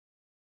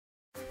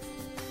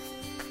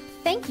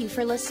Thank you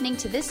for listening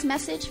to this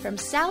message from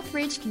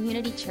Southridge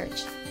Community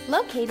Church,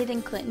 located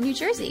in Clinton, New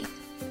Jersey.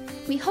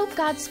 We hope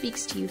God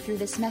speaks to you through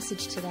this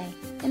message today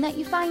and that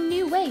you find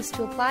new ways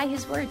to apply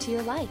His Word to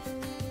your life.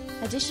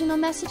 Additional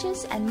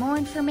messages and more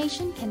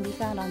information can be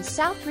found on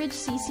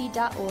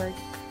southridgecc.org.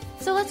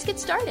 So let's get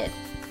started.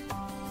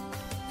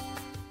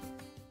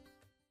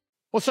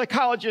 Well,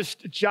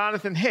 psychologist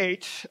Jonathan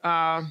Haidt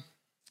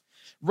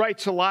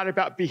writes a lot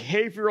about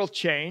behavioral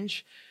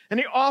change, and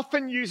he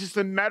often uses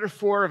the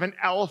metaphor of an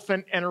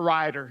elephant and a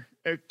rider.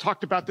 I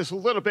talked about this a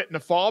little bit in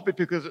the fall, but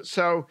because it's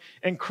so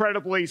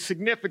incredibly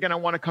significant, I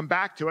want to come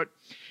back to it.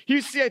 He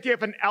uses the idea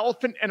of an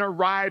elephant and a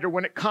rider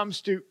when it comes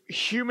to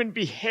human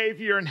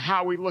behavior and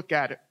how we look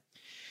at it.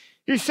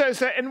 He says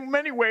that in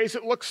many ways,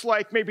 it looks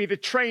like maybe the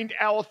trained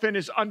elephant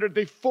is under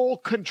the full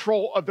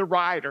control of the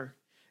rider.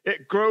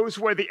 It grows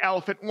where the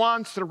elephant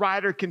wants. The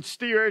rider can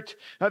steer it.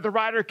 The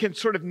rider can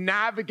sort of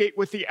navigate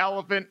with the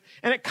elephant.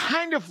 And it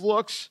kind of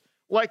looks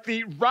like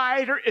the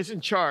rider is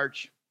in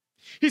charge.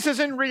 He says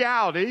in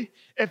reality,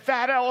 if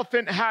that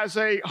elephant has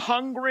a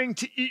hungering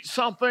to eat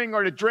something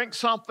or to drink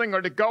something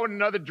or to go in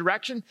another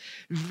direction,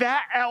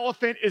 that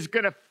elephant is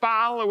going to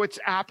follow its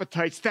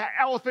appetites. That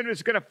elephant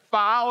is going to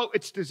follow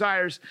its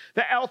desires.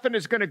 The elephant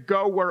is going to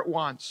go where it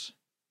wants.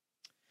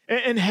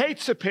 In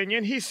Haidt's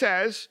opinion, he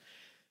says,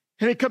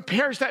 and he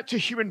compares that to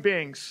human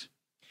beings.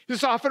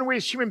 Because often we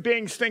as human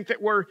beings think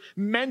that we're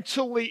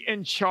mentally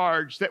in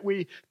charge, that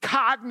we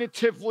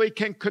cognitively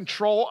can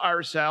control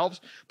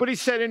ourselves. But he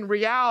said in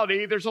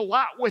reality, there's a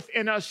lot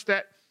within us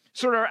that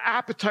sort of our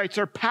appetites,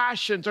 our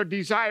passions, our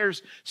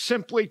desires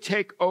simply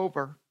take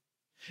over.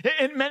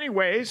 In many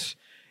ways,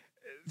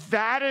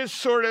 that is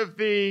sort of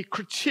the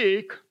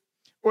critique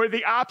or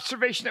the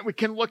observation that we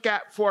can look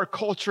at for our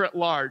culture at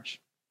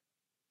large.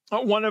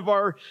 One of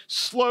our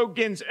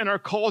slogans in our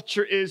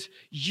culture is,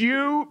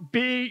 "You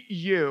be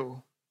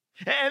you."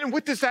 And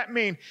what does that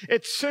mean?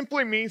 It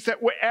simply means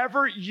that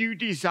whatever you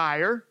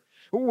desire,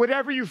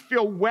 whatever you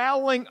feel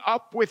welling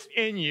up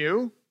within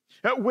you,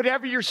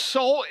 whatever your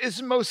soul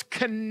is most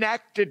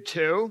connected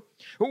to,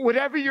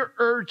 whatever your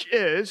urge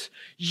is,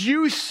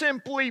 you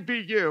simply be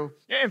you.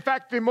 In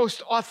fact, the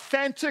most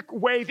authentic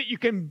way that you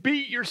can be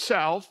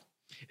yourself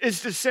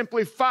is to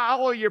simply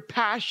follow your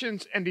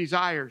passions and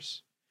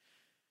desires.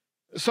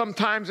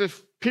 Sometimes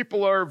if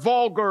people are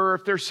vulgar, or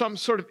if there's some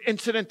sort of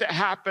incident that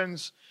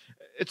happens,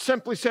 it's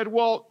simply said,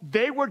 well,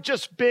 they were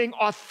just being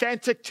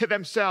authentic to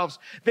themselves.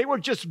 They were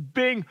just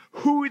being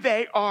who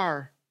they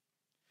are.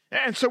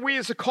 And so we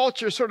as a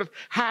culture sort of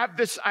have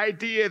this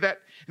idea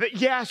that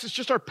yes, it's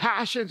just our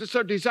passions, it's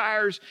our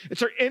desires,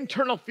 it's our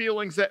internal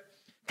feelings that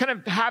kind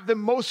of have the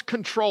most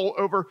control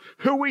over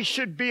who we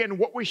should be and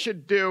what we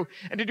should do.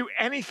 And to do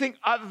anything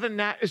other than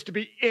that is to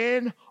be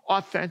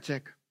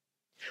inauthentic.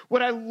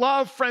 What I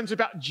love, friends,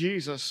 about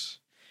Jesus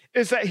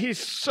is that he's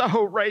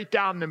so right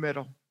down the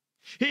middle.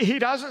 He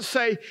doesn't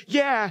say,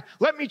 yeah,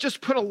 let me just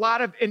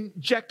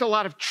inject a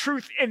lot of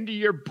truth into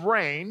your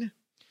brain.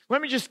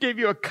 Let me just give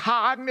you a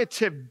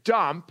cognitive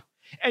dump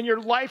and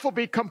your life will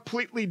be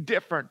completely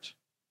different.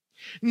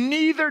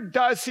 Neither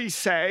does he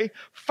say,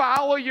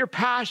 follow your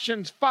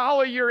passions,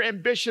 follow your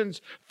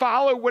ambitions,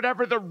 follow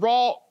whatever the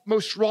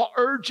most raw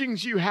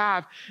urgings you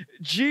have.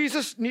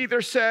 Jesus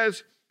neither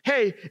says,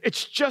 hey,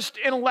 it's just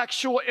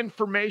intellectual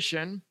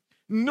information,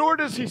 nor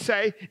does he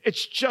say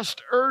it's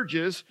just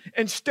urges.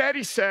 Instead,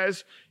 he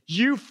says,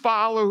 you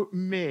follow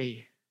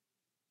me.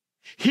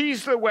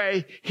 He's the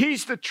way,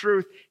 he's the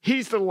truth,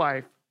 he's the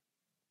life.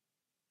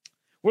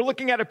 We're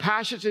looking at a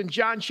passage in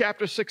John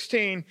chapter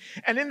 16,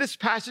 and in this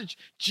passage,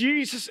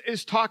 Jesus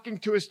is talking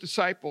to his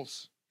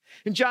disciples.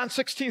 In John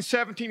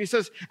 16:17, he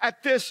says,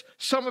 at this,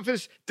 some of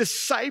his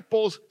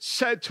disciples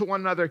said to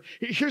one another.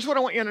 Here's what I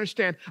want you to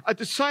understand. A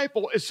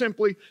disciple is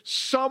simply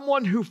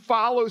someone who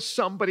follows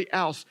somebody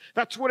else.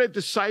 That's what a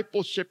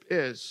discipleship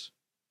is.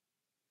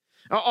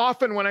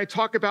 Often when I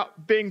talk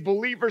about being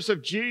believers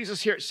of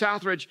Jesus here at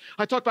Southridge,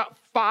 I talk about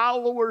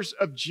followers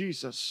of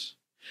Jesus.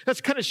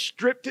 That's kind of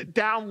stripped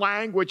down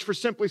language for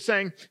simply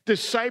saying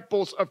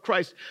disciples of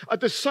Christ. A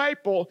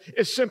disciple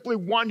is simply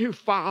one who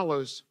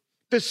follows.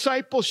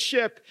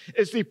 Discipleship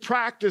is the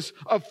practice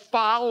of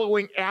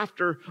following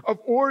after, of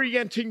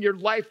orienting your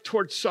life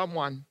towards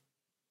someone.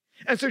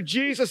 And so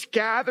Jesus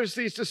gathers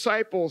these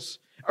disciples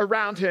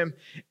around him.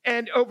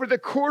 And over the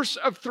course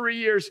of 3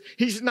 years,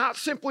 he's not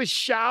simply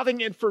shouting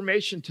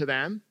information to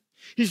them.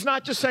 He's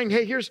not just saying,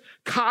 hey, here's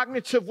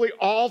cognitively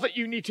all that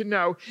you need to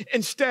know.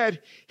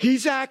 Instead,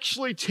 he's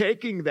actually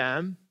taking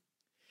them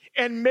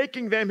and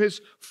making them his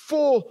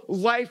full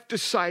life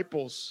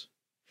disciples.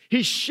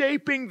 He's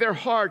shaping their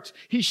hearts.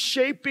 He's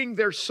shaping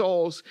their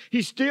souls.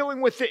 He's dealing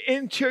with the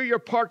interior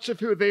parts of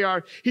who they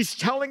are. He's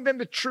telling them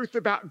the truth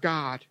about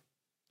God.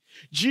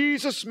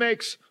 Jesus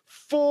makes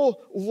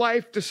full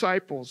life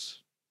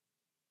disciples.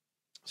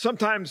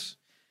 Sometimes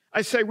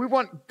I say we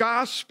want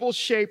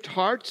gospel-shaped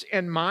hearts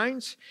and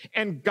minds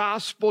and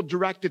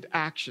gospel-directed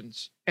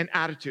actions and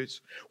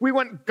attitudes. We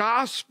want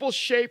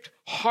gospel-shaped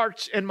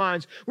hearts and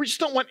minds. We just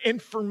don't want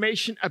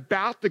information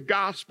about the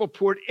gospel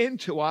poured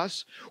into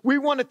us. We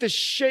want it to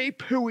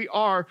shape who we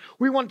are.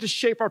 We want it to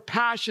shape our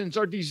passions,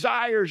 our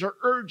desires, our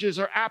urges,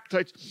 our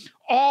appetites.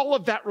 All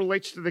of that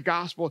relates to the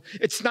gospel.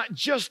 It's not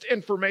just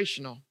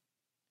informational.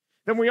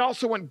 Then we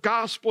also want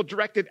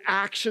gospel-directed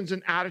actions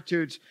and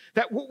attitudes,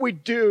 that what we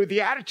do, the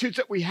attitudes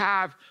that we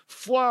have,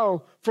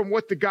 flow from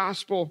what the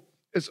gospel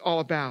is all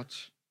about.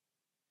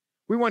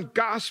 We want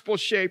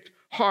gospel-shaped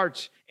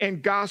hearts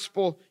and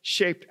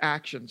gospel-shaped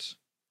actions.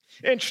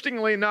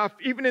 Interestingly enough,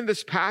 even in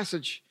this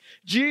passage,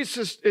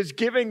 Jesus is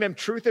giving them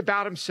truth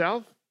about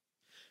himself.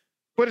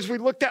 But as we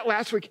looked at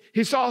last week,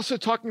 he's also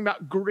talking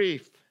about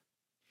grief.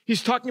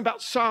 He's talking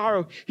about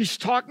sorrow. He's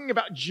talking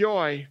about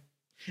joy.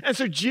 And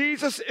so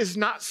Jesus is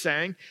not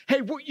saying,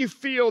 hey, what you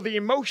feel, the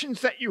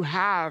emotions that you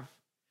have,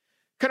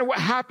 kind of what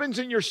happens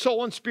in your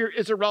soul and spirit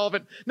is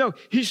irrelevant. No,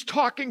 he's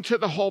talking to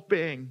the whole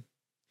being.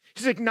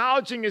 He's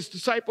acknowledging his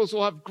disciples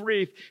will have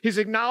grief. He's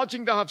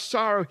acknowledging they'll have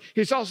sorrow.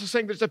 He's also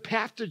saying there's a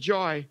path to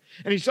joy.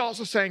 And he's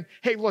also saying,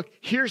 hey, look,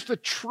 here's the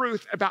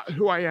truth about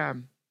who I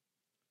am.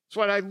 It's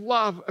what I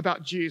love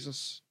about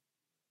Jesus.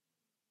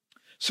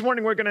 This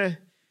morning we're going to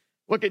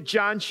look at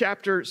John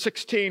chapter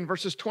 16,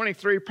 verses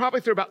 23, probably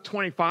through about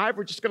 25.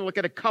 We're just going to look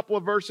at a couple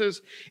of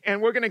verses,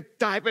 and we're going to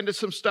dive into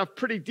some stuff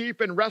pretty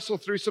deep and wrestle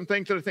through some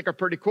things that I think are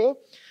pretty cool.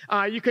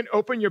 You can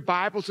open your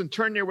Bibles and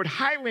turn there. I would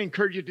highly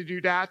encourage you to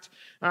do that,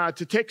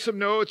 to take some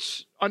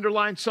notes,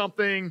 underline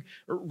something,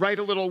 write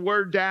a little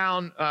word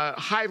down,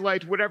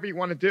 highlight, whatever you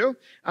want to do.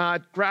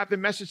 Grab the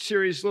message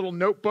series little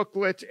note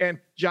booklet and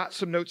jot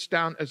some notes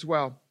down as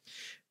well.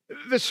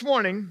 This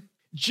morning,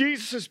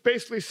 Jesus is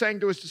basically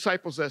saying to his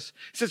disciples this.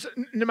 He says,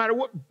 no matter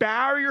what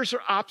barriers or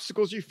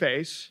obstacles you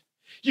face,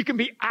 you can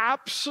be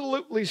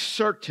absolutely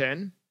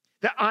certain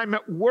that I'm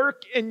at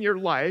work in your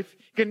life.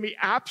 You can be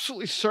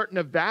absolutely certain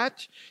of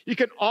that. You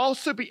can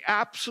also be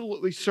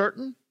absolutely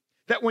certain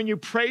that when you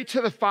pray to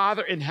the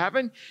Father in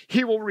heaven,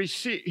 he will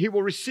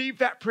receive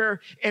that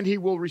prayer and he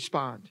will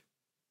respond.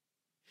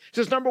 He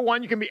says, number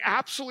one, you can be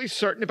absolutely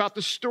certain about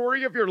the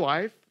story of your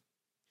life,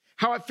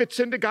 how it fits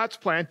into God's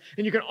plan,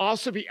 and you can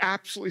also be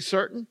absolutely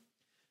certain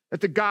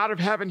that the God of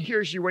heaven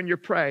hears you when you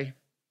pray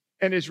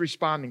and is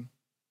responding.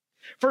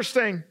 First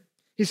thing,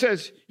 he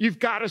says, you've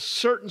got a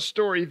certain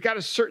story. You've got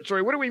a certain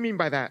story. What do we mean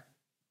by that?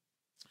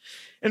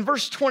 In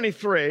verse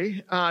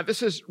 23,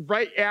 this is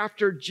right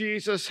after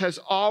Jesus has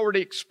already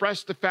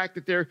expressed the fact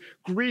that their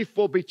grief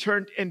will be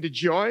turned into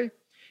joy.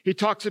 He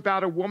talks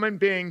about a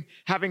woman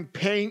having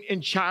pain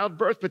in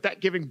childbirth, but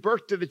that giving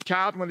birth to the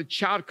child, when the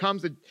child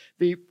comes,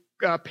 the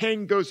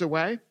pain goes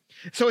away.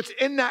 So it's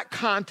in that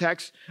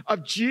context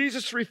of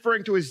Jesus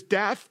referring to his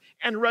death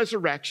and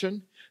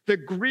resurrection, the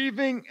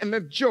grieving and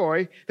the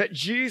joy that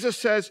Jesus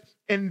says,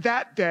 in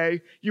that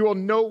day, you will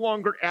no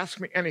longer ask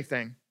me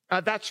anything.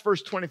 That's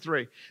verse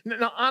 23.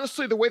 Now,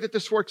 honestly, the way that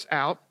this works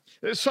out,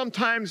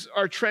 sometimes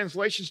our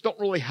translations don't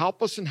really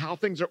help us in how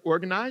things are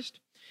organized,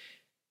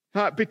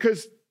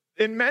 because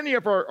in many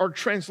of our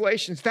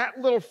translations, that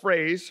little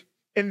phrase,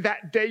 in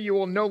that day you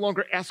will no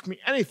longer ask me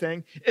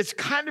anything, it's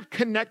kind of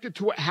connected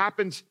to what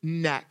happens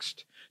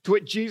next, to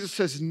what Jesus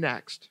says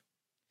next.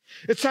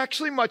 It's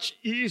actually much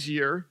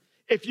easier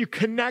if you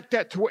connect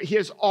that to what he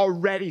has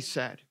already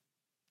said.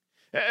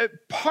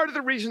 Part of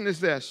the reason is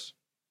this.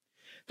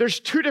 There's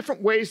two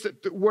different ways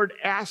that the word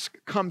ask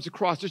comes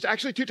across. There's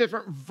actually two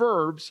different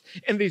verbs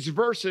in these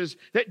verses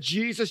that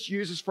Jesus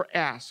uses for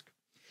ask.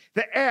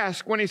 The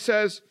ask, when he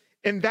says,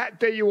 in that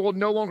day you will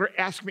no longer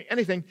ask me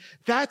anything,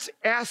 that's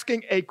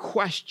asking a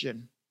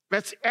question.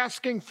 That's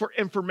asking for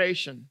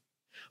information.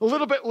 A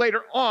little bit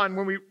later on,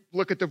 when we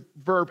look at the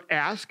verb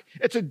ask,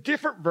 it's a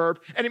different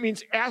verb, and it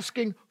means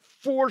asking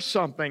for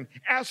something,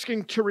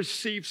 asking to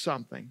receive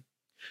something.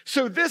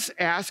 So this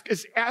ask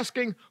is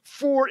asking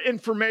for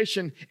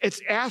information.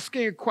 It's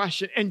asking a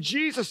question. And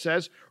Jesus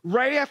says,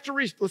 right after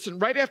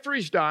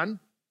he's done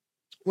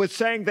with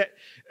saying that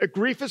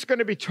grief is going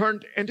to be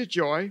turned into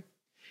joy,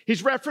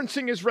 he's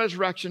referencing his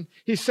resurrection.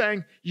 He's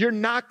saying, you're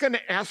not going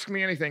to ask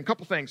me anything. A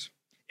couple things.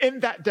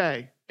 In that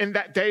day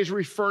is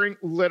referring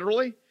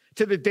literally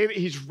to the day that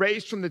he's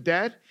raised from the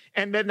dead,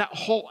 and then that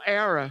whole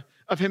era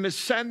of him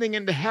ascending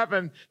into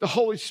heaven, the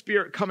Holy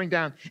Spirit coming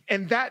down.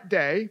 And that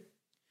day,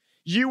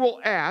 you will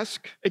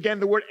ask.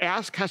 Again, the word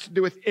ask has to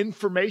do with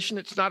information.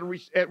 It's not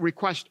a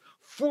request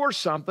for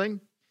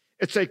something.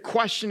 It's a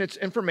question. It's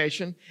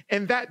information.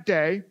 And that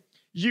day,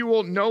 you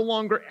will no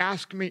longer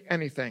ask me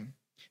anything.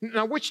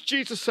 Now, what's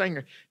Jesus saying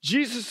here?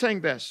 Jesus is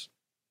saying this.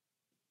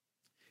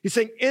 He's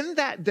saying, in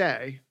that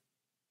day,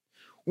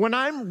 when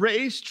I'm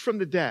raised from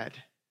the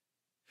dead,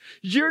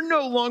 you're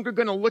no longer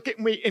going to look at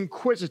me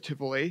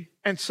inquisitively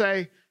and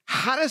say,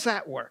 how does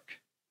that work?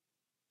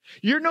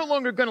 You're no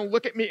longer going to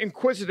look at me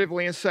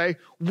inquisitively and say,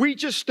 we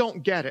just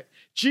don't get it.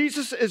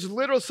 Jesus is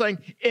literally saying,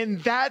 in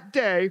that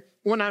day,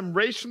 when I'm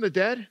raised from the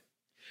dead,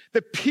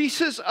 the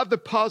pieces of the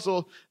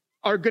puzzle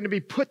are going to be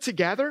put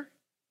together,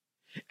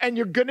 and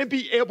you're going to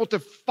be able to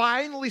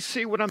finally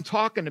see what I'm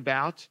talking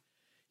about.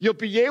 You'll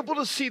be able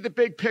to see the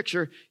big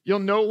picture. You'll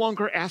no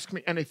longer ask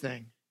me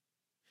anything.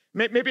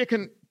 Maybe I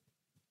can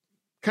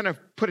kind of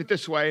put it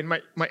this way and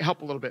might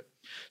help a little bit.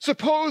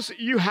 Suppose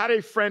you had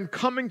a friend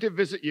coming to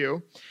visit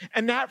you,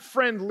 and that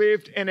friend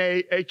lived in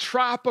a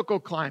tropical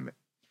climate.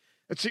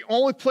 It's the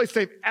only place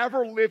they've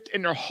ever lived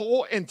in their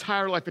whole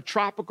entire life, a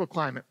tropical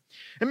climate.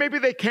 And maybe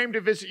they came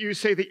to visit you,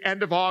 say, the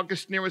end of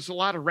August, and there was a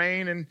lot of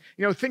rain, and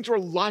things were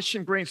lush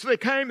and green. So they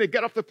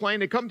get off the plane,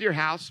 they come to your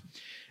house,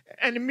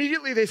 and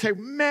immediately they say,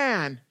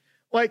 man,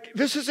 like,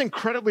 this is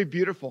incredibly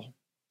beautiful.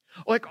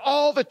 Like,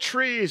 all the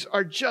trees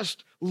are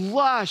just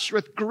lush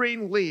with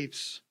green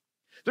leaves.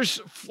 There's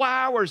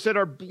flowers that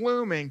are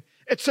blooming.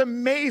 It's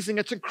amazing.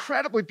 It's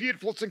incredibly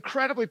beautiful. It's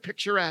incredibly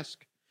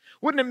picturesque.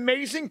 What an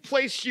amazing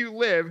place you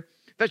live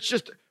that's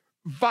just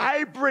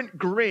vibrant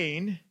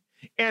green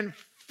and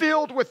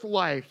filled with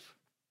life.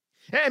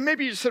 And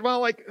maybe you said, well,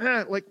 like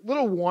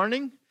little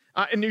warning.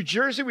 In New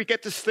Jersey, we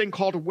get this thing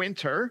called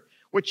winter,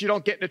 which you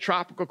don't get in a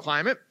tropical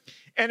climate.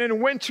 And in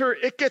winter,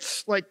 it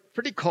gets like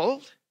pretty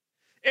cold.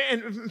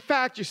 And in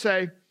fact, you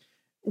say,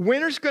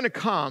 winter's going to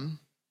come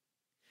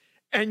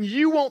and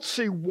you won't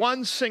see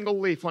one single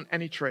leaf on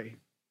any tree.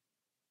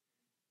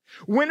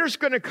 Winter's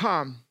going to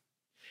come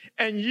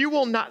and you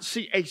will not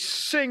see a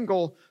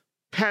single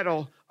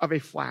petal of a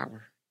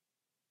flower.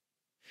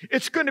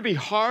 It's going to be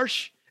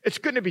harsh. It's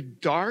going to be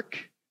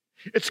dark.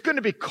 It's going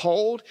to be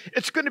cold.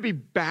 It's going to be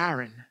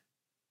barren.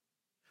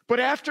 But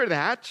after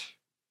that,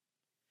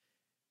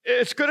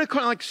 it's going to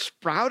kind of like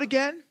sprout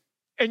again,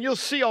 and you'll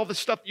see all the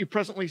stuff that you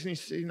presently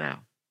see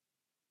now.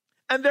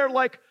 And they're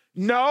like,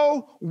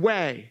 no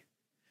way.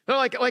 They're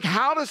like,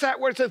 how does that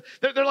work?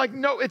 They're like,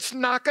 no, it's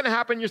not going to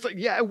happen. You're just like,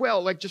 yeah, it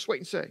will. Like, just wait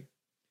and see.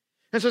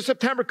 And so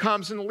September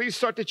comes, and the leaves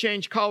start to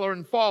change color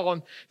and fall,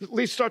 and the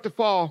leaves start to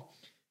fall.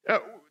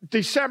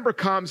 December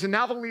comes, and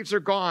now the leaves are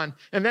gone.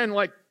 And then,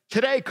 like,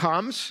 today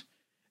comes,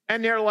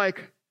 and they're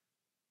like,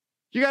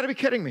 you got to be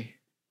kidding me.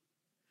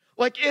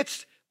 Like,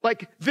 it's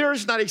like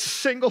there's not a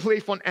single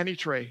leaf on any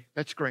tree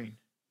that's green.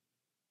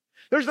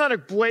 There's not a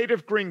blade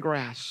of green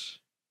grass.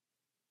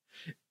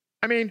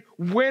 I mean,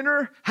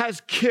 winter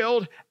has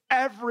killed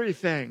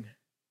everything.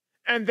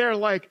 And they're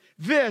like,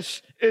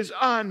 this is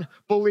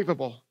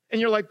unbelievable. And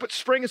you're like, but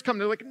spring is coming.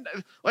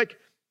 They're like,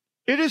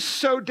 it is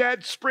so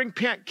dead, spring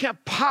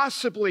can't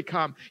possibly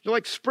come. You're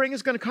like, spring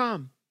is going to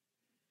come.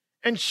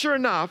 And sure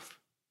enough,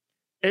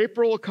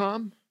 April will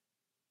come,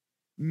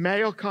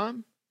 May will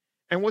come,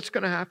 and what's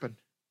going to happen?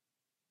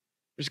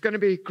 There's going to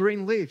be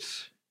green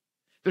leaves.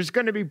 There's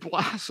going to be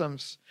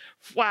blossoms.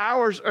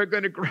 Flowers are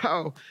going to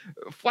grow.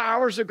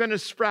 Flowers are going to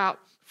sprout.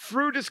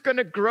 Fruit is going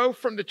to grow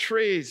from the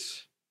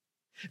trees.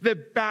 The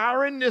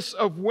barrenness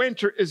of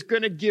winter is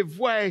going to give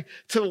way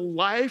to the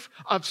life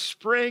of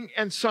spring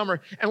and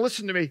summer. And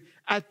listen to me,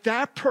 at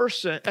that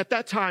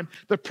time,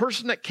 the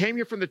person that came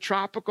here from the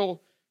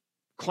tropical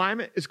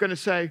climate is going to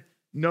say,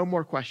 no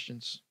more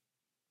questions,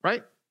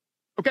 right?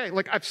 Okay,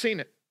 like I've seen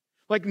it.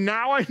 Like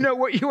now I know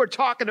what you were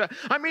talking about.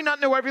 I may not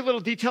know every little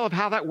detail of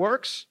how that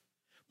works,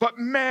 but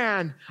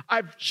man,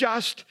 I've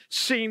just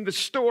seen the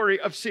story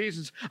of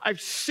seasons. I've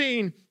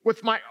seen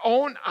with my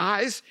own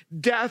eyes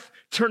death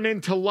turn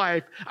into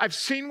life. I've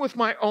seen with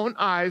my own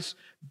eyes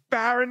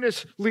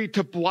barrenness lead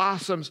to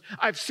blossoms.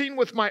 I've seen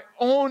with my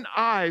own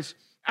eyes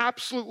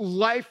absolute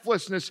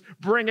lifelessness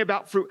bring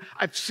about fruit.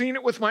 I've seen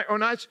it with my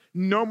own eyes.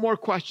 No more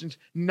questions.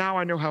 Now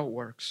I know how it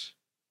works.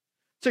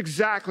 It's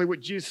exactly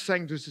what Jesus is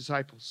saying to his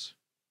disciples.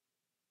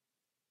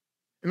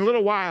 In a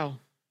little while,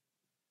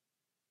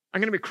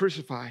 I'm going to be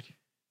crucified.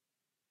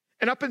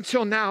 And up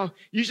until now,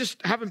 you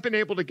just haven't been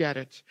able to get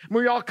it.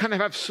 We all kind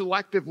of have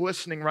selective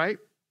listening, right?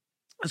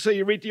 And so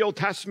you read the Old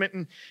Testament,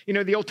 and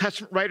the Old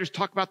Testament writers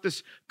talk about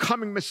this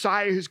coming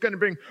Messiah who's going to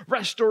bring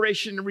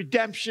restoration and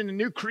redemption and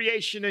new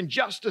creation and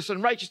justice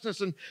and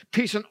righteousness and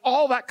peace and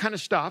all that kind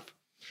of stuff.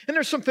 And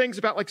there's some things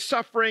about like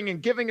suffering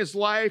and giving his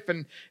life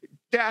and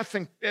death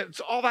and it's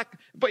all that,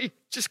 but you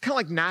just kind of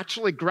like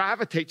naturally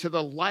gravitate to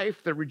the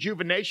life, the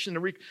rejuvenation,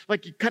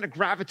 like you kind of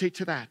gravitate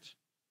to that.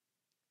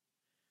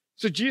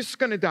 So Jesus is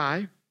going to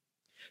die.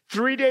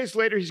 3 days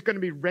later, he's going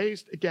to be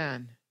raised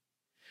again.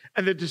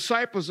 And the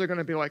disciples are going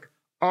to be like,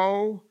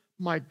 oh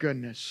my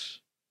goodness,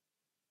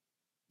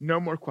 no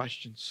more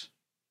questions.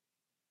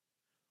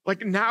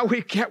 Like now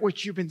we get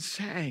what you've been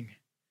saying.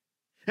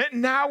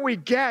 And now we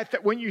get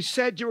that when you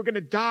said you were going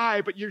to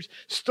die, but you're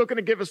still going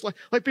to give us life.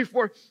 Like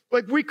before,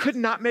 like we could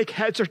not make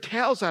heads or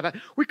tails out of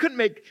it. We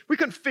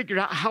couldn't figure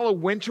out how a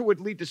winter would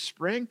lead to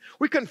spring.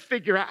 We couldn't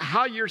figure out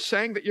how you're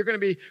saying that you're going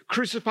to be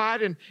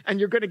crucified and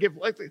you're going to give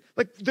like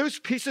those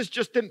pieces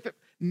just didn't fit.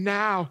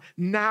 Now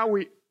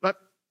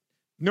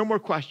no more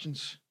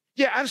questions.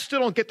 Yeah, I still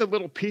don't get the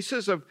little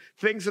pieces of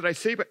things that I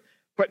see,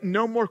 but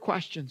no more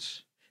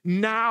questions.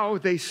 Now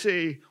they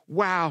see,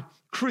 wow,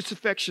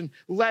 crucifixion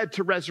led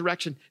to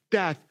resurrection.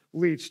 Death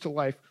leads to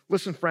life.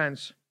 Listen,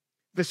 friends,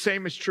 the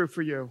same is true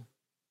for you.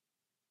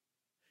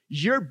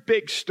 Your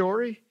big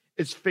story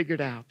is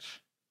figured out.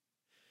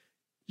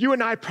 You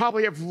and I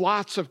probably have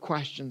lots of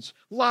questions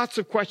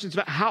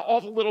about how all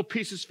the little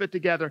pieces fit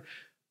together.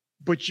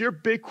 But your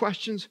big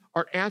questions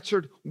are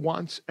answered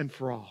once and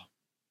for all.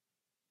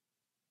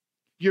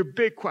 Your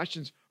big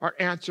questions are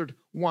answered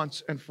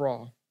once and for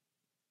all.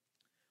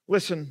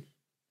 Listen,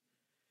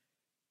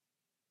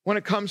 when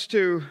it comes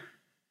to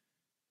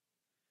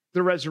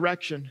the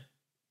resurrection,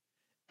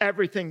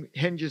 everything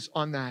hinges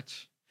on that.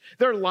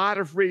 There are a lot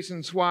of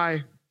reasons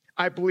why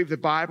I believe the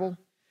Bible.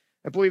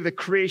 I believe the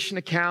creation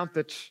account,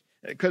 that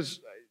because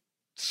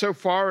so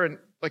far, and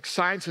like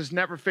science has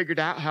never figured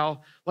out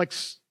how like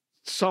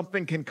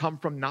something can come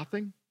from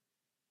nothing.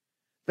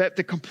 That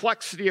the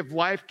complexity of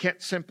life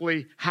can't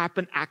simply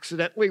happen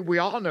accidentally. We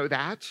all know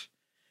that.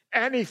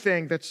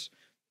 Anything that's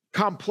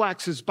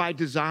complex is by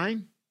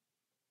design.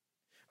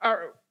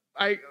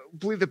 I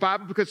believe the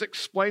Bible because it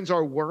explains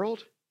our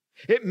world.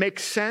 It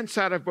makes sense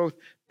out of both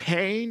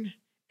pain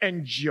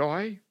and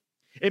joy.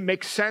 It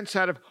makes sense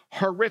out of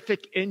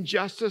horrific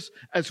injustice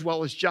as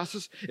well as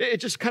justice. It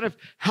just kind of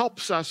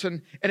helps us.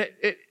 And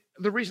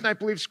the reason I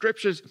believe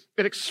Scripture is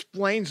it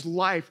explains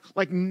life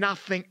like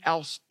nothing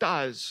else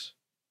does.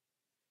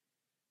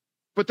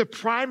 But the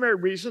primary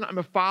reason I'm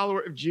a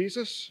follower of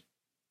Jesus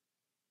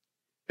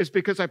is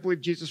because I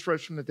believe Jesus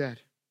rose from the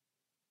dead.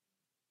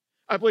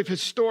 I believe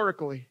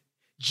historically,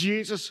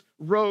 Jesus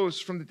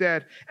rose from the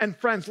dead. And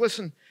friends,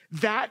 listen,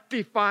 that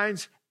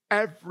defines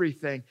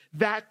everything.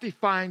 That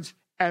defines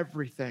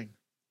everything.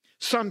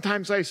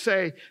 Sometimes I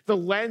say the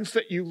lens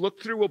that you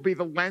look through will be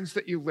the lens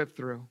that you live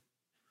through.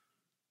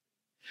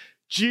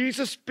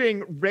 Jesus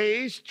being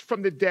raised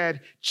from the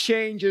dead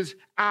changes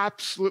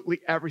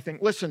absolutely everything.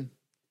 Listen,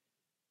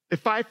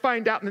 if I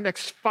find out in the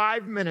next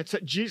 5 minutes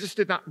that Jesus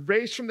did not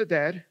raise from the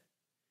dead,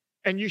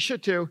 and you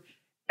should too,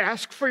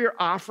 ask for your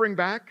offering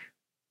back,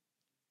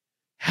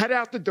 head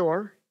out the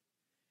door,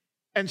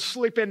 and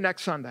sleep in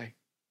next Sunday.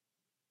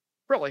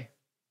 Really.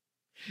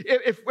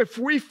 If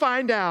we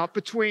find out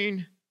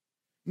between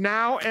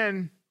now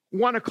and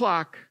 1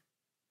 o'clock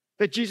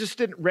that Jesus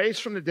didn't raise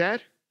from the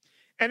dead,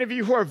 any of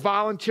you who are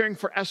volunteering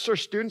for ESSER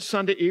students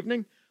Sunday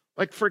evening,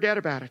 like forget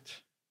about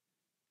it.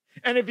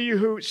 Any of you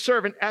who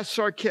serve in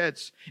ESSER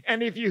kids,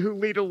 any of you who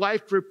lead a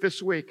life group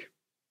this week,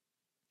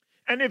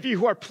 any of you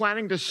who are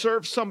planning to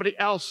serve somebody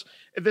else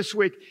this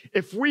week,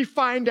 if we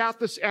find out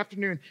this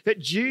afternoon that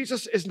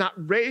Jesus is not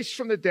raised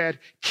from the dead,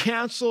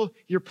 cancel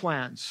your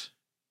plans.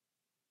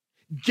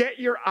 Get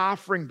your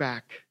offering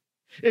back.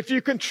 If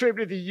you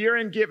contributed the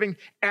year-end giving,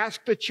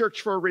 ask the church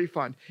for a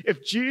refund.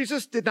 If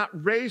Jesus did not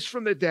raise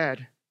from the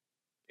dead,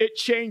 it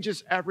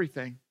changes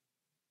everything.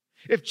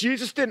 If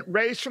Jesus didn't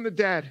raise from the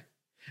dead,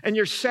 and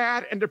you're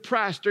sad and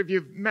depressed, or if you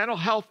have mental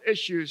health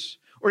issues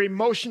or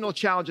emotional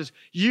challenges,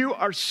 you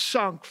are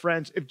sunk,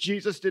 friends, if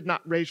Jesus did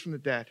not raise from the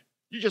dead.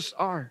 You just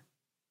are.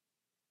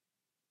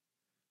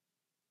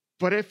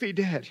 But if he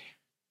did,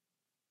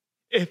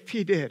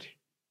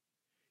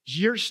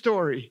 your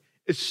story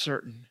is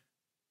certain.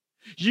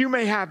 You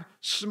may have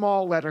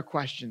small letter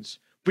questions,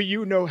 but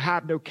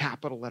have no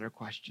capital letter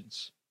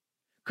questions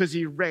because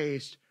he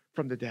raised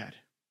from the dead.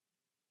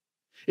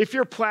 If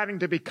you're planning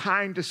to be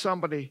kind to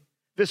somebody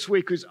this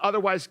week who's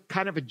otherwise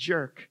kind of a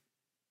jerk,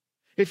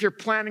 if you're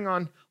planning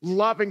on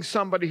loving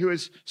somebody who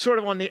is sort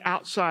of on the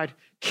outside,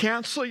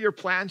 cancel your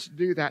plans to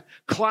do that.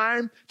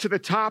 Climb to the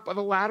top of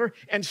the ladder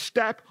and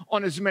step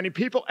on as many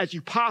people as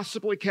you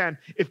possibly can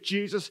if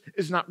Jesus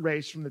is not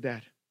raised from the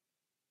dead.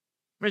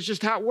 I mean, it's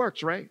just how it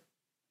works, right?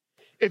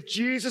 If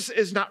Jesus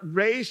is not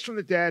raised from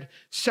the dead,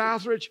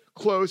 Southridge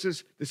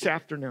closes this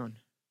afternoon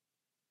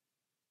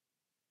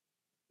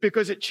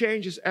because it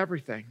changes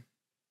everything.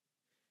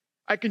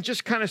 I can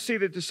just kind of see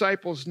the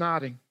disciples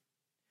nodding.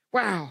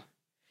 Wow,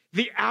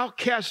 the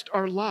outcasts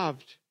are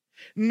loved.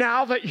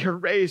 Now that you're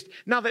raised,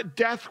 now that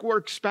death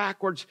works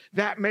backwards,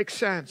 that makes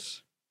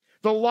sense.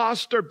 The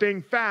lost are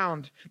being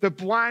found. The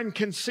blind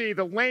can see.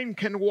 The lame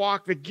can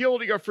walk. The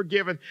guilty are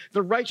forgiven.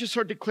 The righteous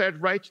are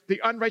declared righteous. The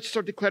unrighteous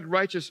are declared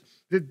righteous.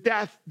 The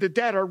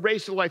dead are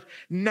raised to life.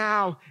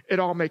 Now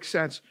it all makes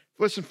sense.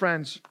 Listen,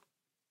 friends,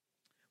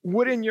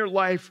 what in your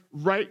life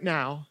right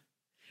now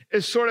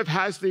is sort of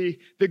has the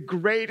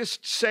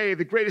greatest say,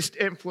 the greatest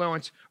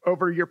influence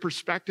over your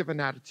perspective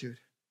and attitude?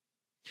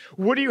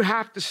 What do you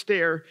have to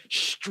stare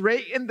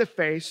straight in the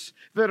face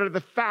that are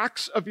the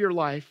facts of your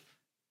life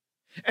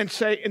and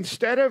say,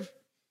 instead of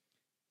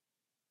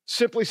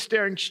simply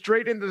staring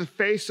straight into the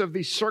face of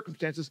these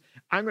circumstances,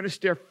 I'm going to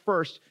stare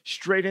first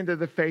straight into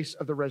the face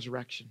of the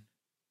resurrection?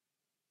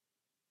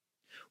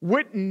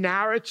 What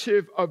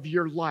narrative of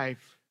your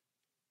life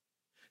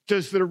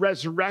does the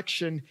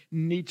resurrection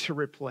need to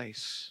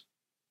replace?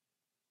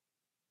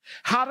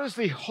 How does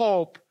the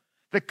hope,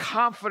 the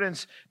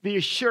confidence, the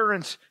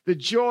assurance, the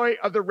joy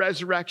of the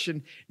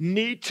resurrection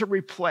need to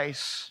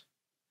replace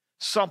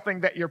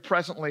something that you're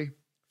presently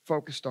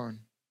focused on?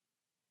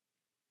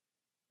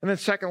 And then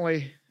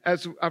secondly,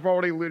 as I've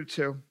already alluded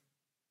to,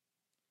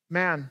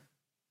 man,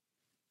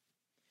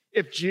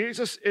 if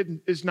Jesus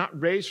is not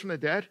raised from the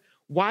dead,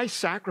 why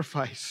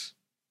sacrifice?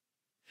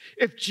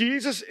 If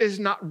Jesus is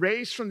not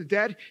raised from the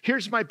dead,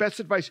 here's my best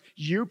advice.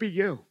 You be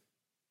you,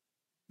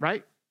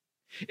 right?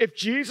 If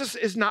Jesus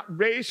is not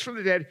raised from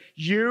the dead,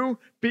 you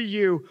be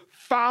you.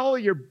 Follow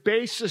your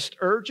basest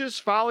urges,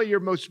 follow your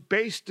most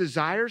base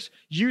desires.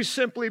 You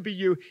simply be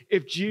you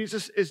if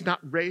Jesus is not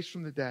raised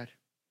from the dead.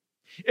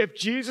 If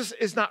Jesus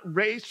is not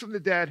raised from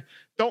the dead,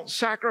 don't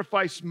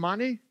sacrifice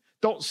money.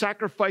 Don't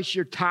sacrifice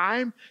your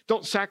time.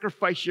 Don't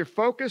sacrifice your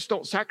focus.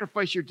 Don't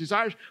sacrifice your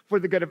desires for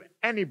the good of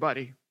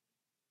anybody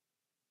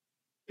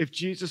if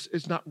Jesus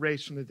is not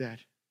raised from the dead.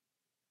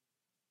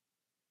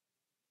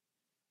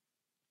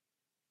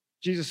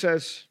 Jesus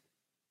says,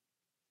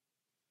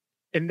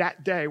 in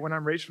that day when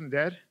I'm raised from the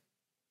dead,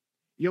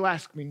 you'll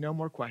ask me no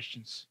more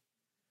questions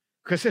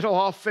because it'll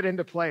all fit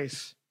into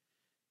place.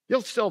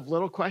 You'll still have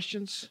little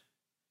questions,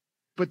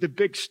 but the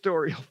big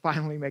story will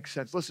finally make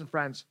sense. Listen,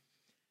 friends,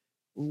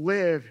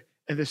 live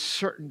in the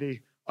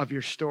certainty of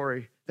your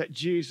story that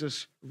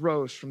Jesus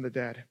rose from the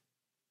dead.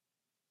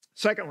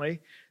 Secondly,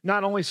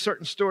 not only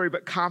certain story,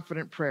 but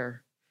confident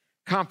prayer.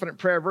 Confident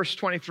prayer, verse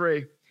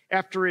 23,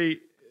 after he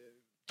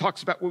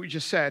talks about what we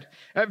just said.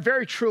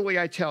 Very truly,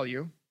 I tell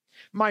you,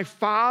 my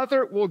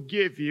Father will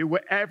give you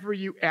whatever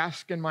you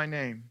ask in my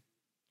name.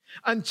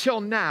 Until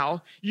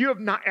now, you have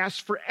not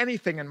asked for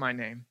anything in my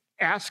name.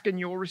 Ask and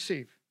you will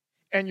receive,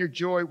 and your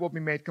joy will be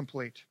made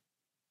complete.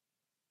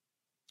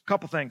 A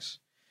couple things.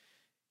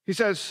 He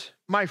says,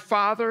 my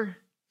Father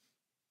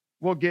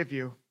will give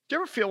you. Do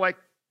you ever feel like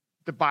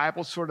the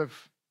Bible sort of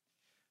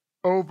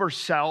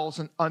oversells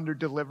and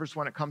underdelivers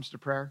when it comes to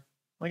prayer?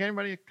 Like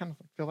anybody kind of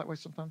feel that way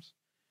sometimes?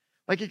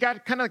 Like you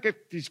got kind of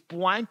get these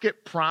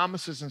blanket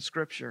promises in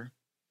Scripture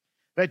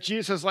that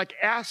Jesus like,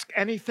 ask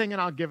anything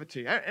and I'll give it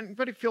to you.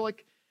 Anybody feel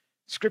like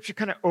Scripture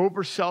kind of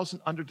oversells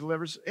and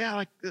underdelivers? Yeah,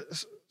 like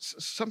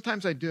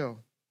sometimes I do.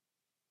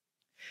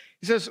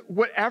 He says,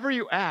 whatever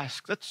you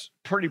ask, that's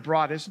pretty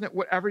broad, isn't it?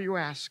 Whatever you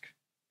ask.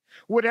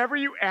 Whatever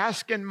you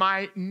ask in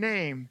my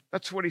name,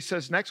 that's what he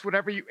says next.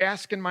 Whatever you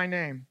ask in my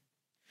name.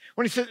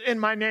 When he says in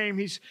my name,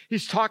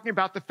 he's talking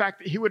about the fact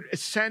that he would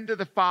ascend to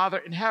the Father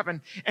in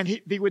heaven, and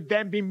he would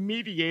then be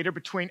mediator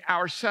between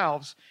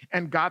ourselves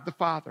and God the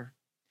Father.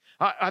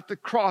 At the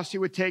cross, he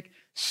would take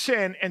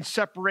sin and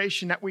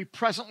separation that we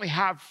presently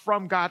have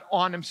from God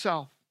on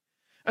himself.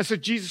 And so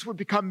Jesus would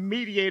become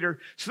mediator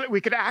so that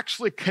we could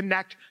actually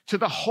connect to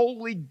the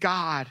holy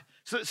God,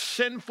 so that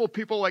sinful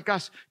people like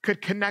us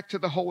could connect to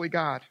the holy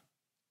God.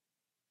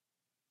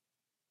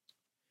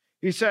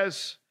 He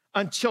says,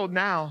 until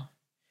now,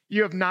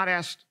 you have not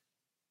asked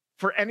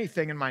for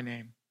anything in my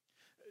name.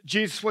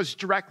 Jesus was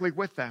directly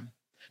with them.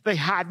 They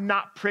had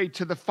not prayed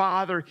to the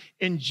Father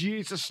in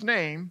Jesus'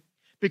 name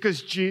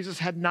because Jesus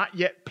had not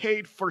yet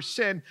paid for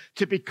sin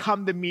to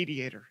become the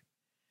mediator.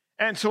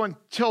 And so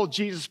until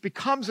Jesus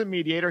becomes a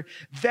mediator,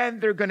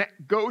 then they're going to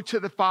go to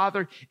the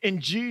Father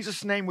in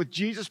Jesus' name with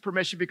Jesus'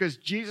 permission because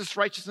Jesus'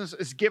 righteousness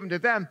is given to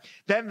them.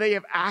 Then they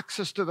have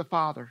access to the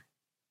Father.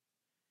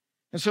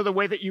 And so the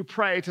way that you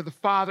pray to the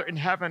Father in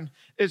heaven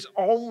is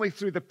only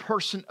through the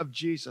person of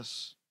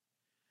Jesus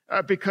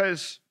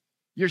because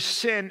your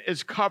sin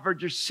is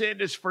covered, your sin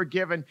is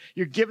forgiven,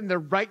 you're given the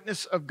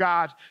rightness of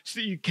God so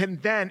that you can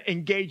then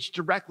engage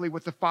directly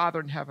with the Father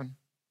in heaven.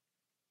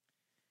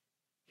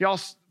 He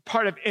also,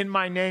 part of in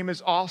my name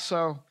is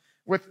also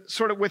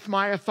with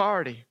my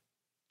authority.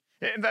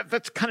 And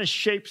that kind of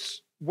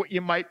shapes what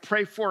you might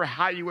pray for or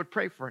how you would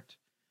pray for it.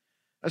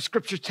 As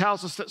Scripture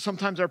tells us that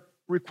sometimes our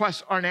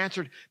requests aren't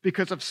answered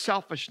because of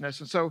selfishness.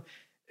 And so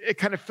it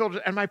kind of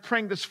filters, am I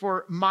praying this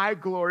for my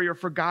glory or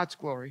for God's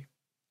glory?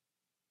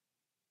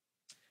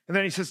 And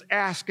then he says,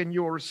 ask and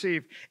you will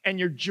receive, and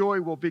your joy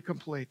will be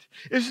complete.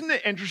 Isn't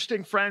it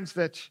interesting, friends,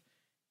 that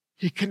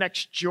he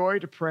connects joy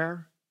to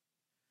prayer?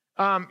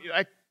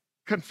 I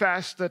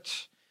confess that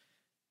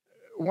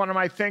one of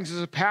my things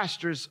as a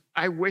pastor is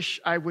I wish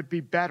I would be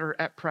better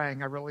at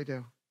praying. I really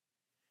do.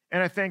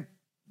 And I think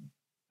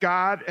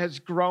God has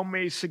grown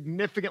me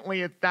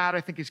significantly at that.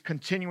 I think he's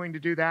continuing to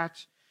do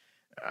that.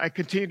 I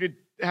continue to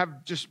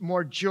have just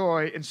more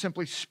joy in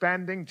simply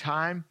spending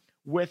time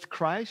with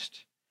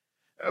Christ.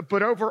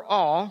 But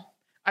overall,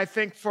 I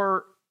think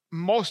for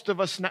most of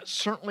us, and that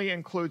certainly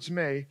includes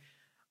me,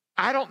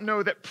 I don't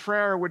know that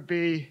prayer would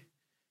be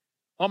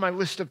on my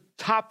list of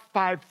top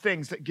 5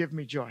 things that give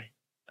me joy.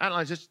 I don't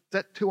know, is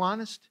that too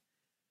honest?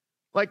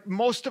 Like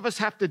most of us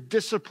have to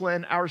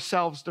discipline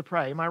ourselves to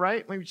pray. Am I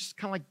right? We just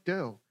kind of like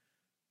do.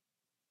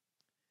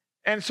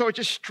 And so it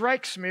just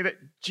strikes me that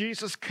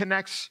Jesus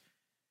connects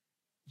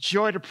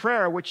joy to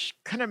prayer, which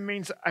kind of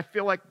means I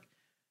feel like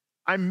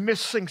I'm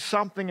missing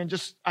something and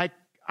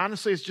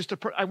honestly, it's just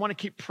I want to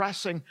keep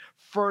pressing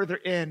further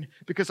in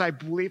because I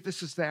believe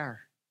this is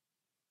there.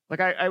 Like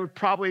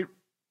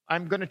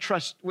I'm going to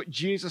trust what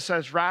Jesus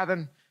says rather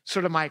than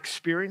sort of my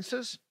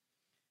experiences.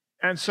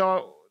 And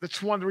so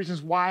that's one of the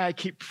reasons why I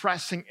keep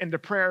pressing into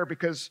prayer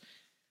because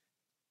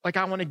like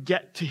I want to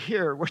get to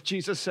hear what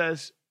Jesus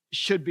says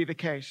should be the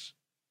case.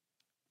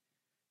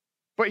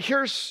 But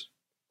here's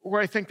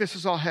where I think this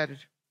is all headed.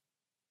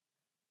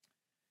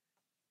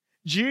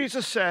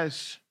 Jesus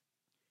says,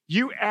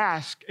 You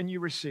ask and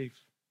you receive.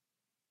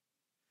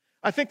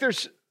 I think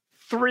there's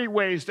three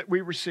ways that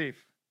we receive.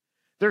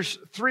 There's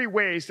three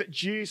ways that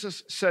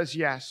Jesus says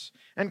yes.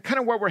 And kind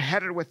of where we're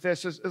headed with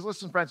this is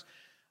listen, friends,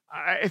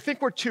 I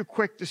think we're too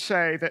quick to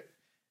say that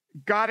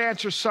God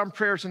answers some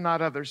prayers and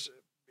not others.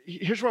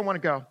 Here's where I want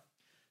to go.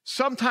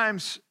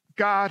 Sometimes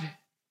God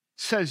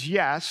says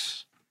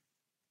yes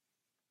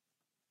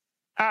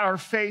at our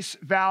face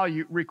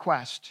value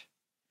request.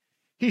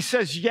 He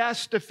says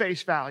yes to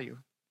face value.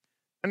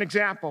 An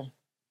example,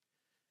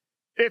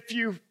 if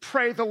you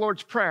pray the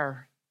Lord's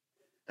Prayer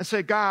and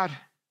say, God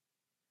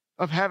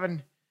of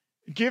heaven,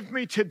 give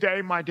me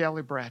today my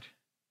daily bread.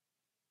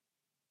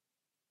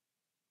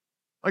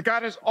 Like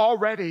God has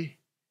already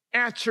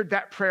answered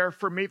that prayer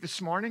for me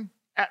this morning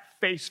at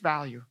face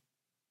value.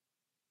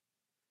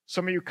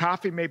 Some of you,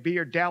 coffee may be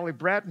your daily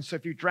bread, and so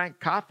if you drank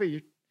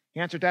coffee,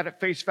 you answered that at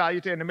face value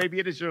today, and maybe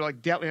it is your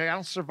like daily, I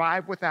don't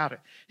survive without it.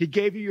 He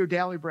gave you your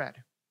daily bread.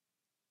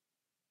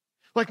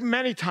 Like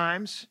many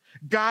times,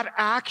 God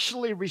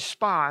actually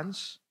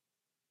responds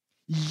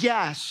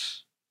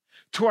yes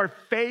to our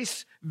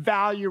face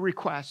value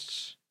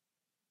requests.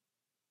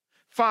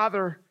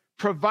 Father,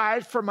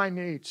 provide for my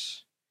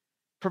needs.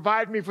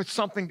 Provide me with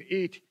something to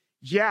eat.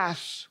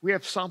 Yes, we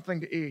have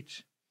something to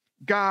eat.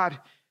 God,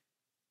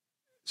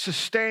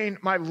 sustain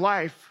my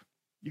life.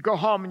 You go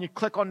home and you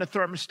click on the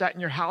thermostat and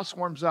your house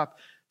warms up.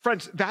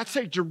 Friends, that's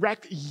a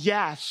direct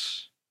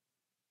yes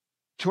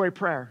to a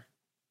prayer.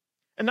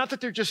 And not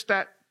that they're just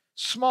that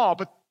small,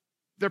 but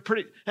they're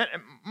pretty. And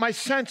my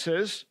sense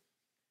is,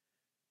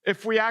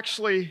 if we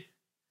actually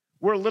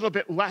were a little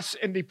bit less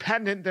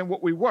independent than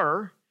what we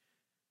were,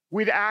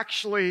 we'd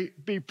actually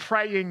be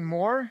praying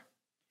more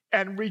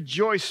and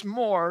rejoice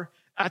more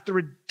at the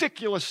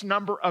ridiculous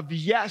number of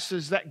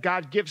yeses that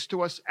God gives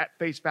to us at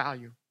face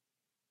value.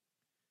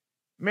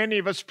 Many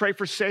of us pray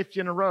for safety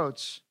in the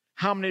roads.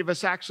 How many of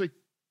us actually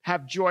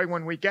have joy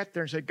when we get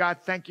there and say, God,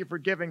 thank you for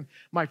giving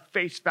my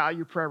face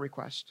value prayer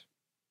request?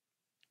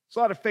 It's a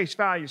lot of face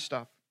value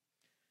stuff.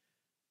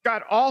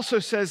 God also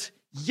says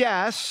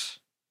yes,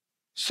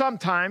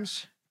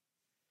 sometimes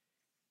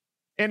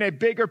in a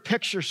bigger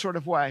picture sort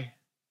of way.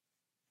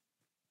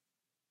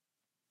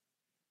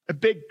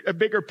 A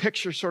bigger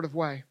picture sort of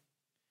way.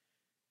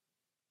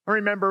 I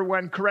remember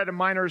when Coretta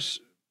Miners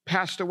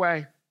passed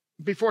away.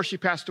 Before she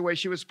passed away,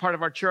 she was part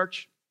of our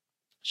church.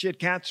 She had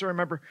cancer. I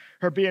remember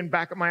her being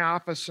back at my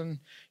office, and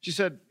she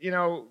said,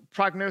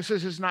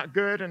 prognosis is not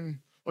good, and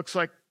looks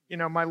like,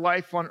 my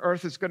life on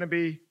earth is going to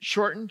be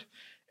shortened.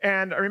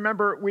 And I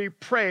remember we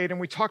prayed, and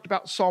we talked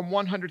about Psalm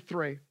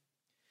 103.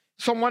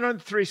 Psalm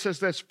 103 says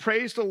this,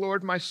 praise the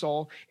Lord, my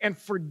soul, and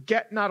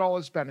forget not all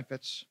his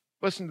benefits.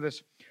 Listen to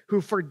this.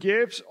 Who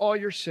forgives all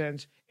your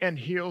sins and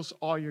heals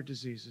all your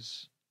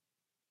diseases.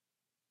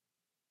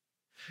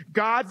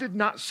 God did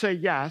not say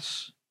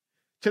yes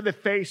to the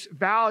face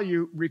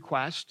value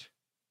request,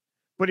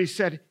 but he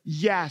said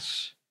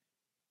yes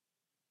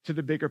to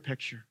the bigger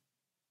picture.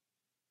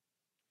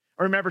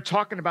 I remember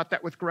talking about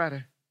that with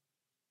Greta.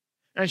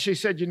 And she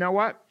said, you know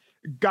what?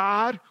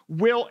 God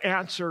will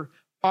answer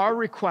our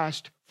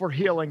request for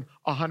healing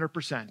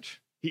 100%.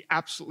 He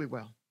absolutely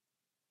will.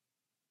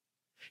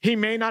 He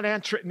may not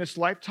answer it in this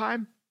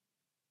lifetime.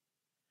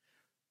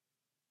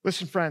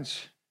 Listen,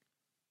 friends,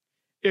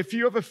 if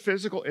you have a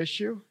physical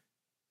issue,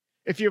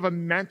 if you have a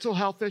mental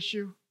health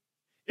issue,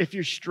 if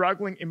you're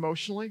struggling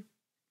emotionally,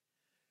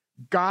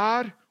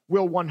 God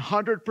will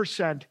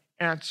 100%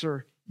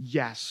 answer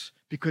yes,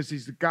 because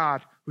he's the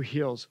God who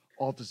heals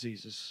all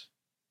diseases.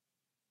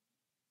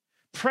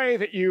 Pray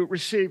that you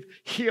receive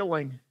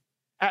healing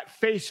at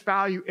face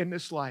value in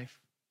this life.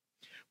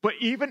 But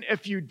even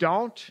if you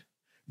don't,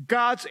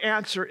 God's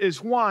answer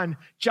is one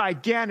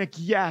gigantic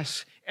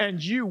yes,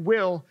 and you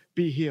will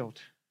be healed.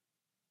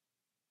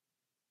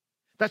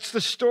 That's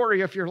the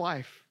story of your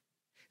life.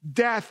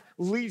 Death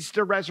leads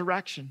to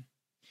resurrection.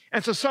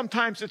 And so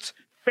sometimes it's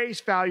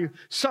face value.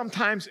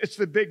 Sometimes it's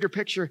the bigger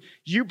picture.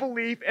 You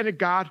believe in a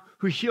God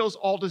who heals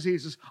all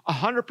diseases.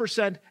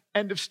 100%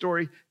 end of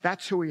story.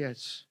 That's who he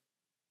is.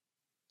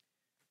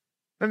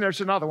 Then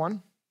there's another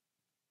one.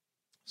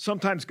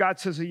 Sometimes God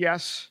says a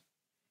yes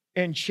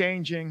in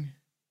changing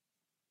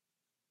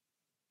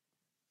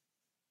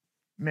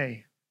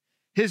me.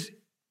 His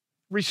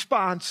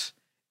response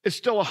is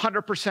still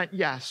 100%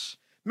 yes.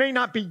 May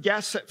not be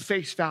yes at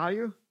face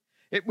value.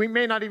 We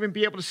may not even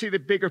be able to see the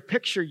bigger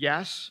picture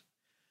yes.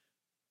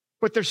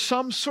 But there's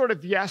some sort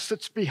of yes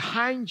that's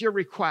behind your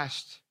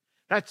request.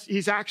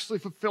 He's actually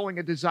fulfilling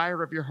a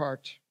desire of your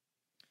heart.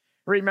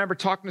 I remember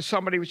talking to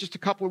somebody, it was just a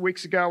couple of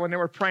weeks ago, and they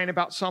were praying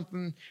about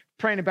something,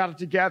 praying about it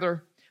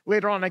together.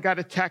 Later on, I got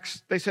a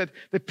text. They said,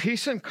 the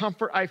peace and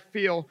comfort I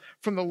feel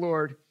from the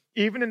Lord,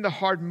 even in the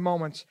hard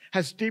moments,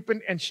 has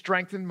deepened and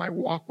strengthened my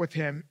walk with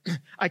him.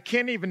 I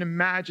can't even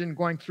imagine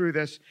going through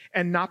this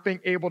and not being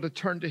able to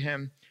turn to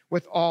him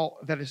with all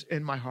that is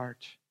in my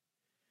heart.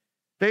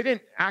 They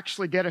didn't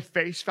actually get a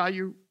face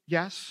value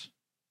yes,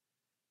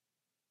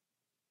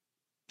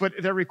 but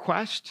their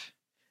request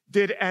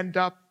did end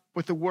up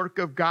with the work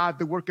of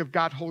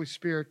God, Holy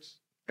Spirit,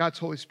 God's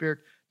Holy Spirit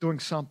doing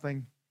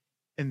something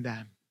in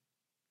them.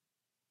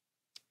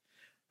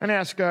 I'm going to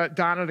ask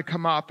Donna to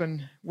come up,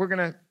 and we're going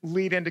to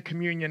lead into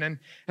communion. And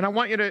I don't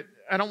want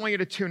you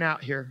to tune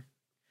out here.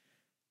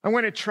 I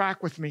want you to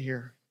track with me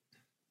here.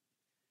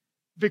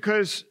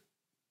 Because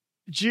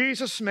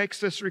Jesus makes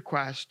this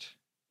request,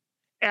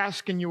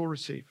 ask and you will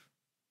receive.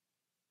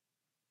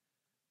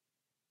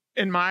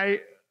 In my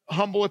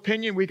humble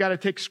opinion, we got to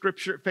take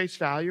Scripture at face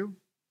value.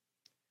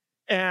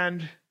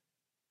 And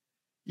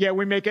yeah,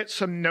 we may get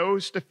some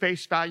no's to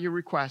face value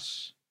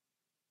requests.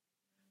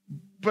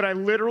 But I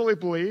literally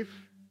believe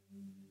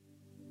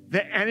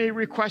that any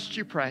request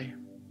you pray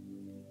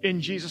in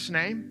Jesus'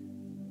 name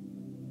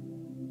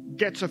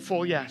gets a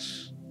full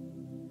yes.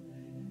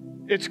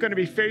 It's going to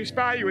be face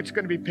value. It's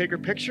going to be bigger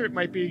picture. It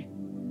might be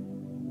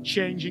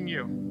changing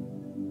you.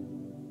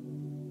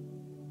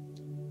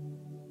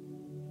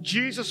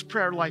 Jesus'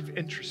 prayer life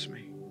interests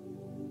me.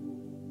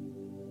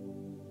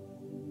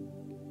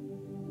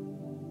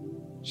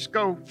 Just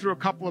go through a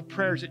couple of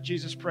prayers that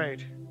Jesus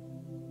prayed.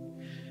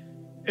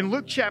 In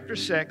Luke chapter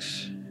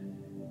 6,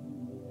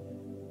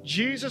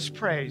 Jesus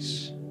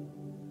prays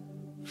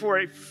for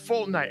a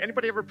full night.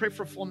 Anybody ever pray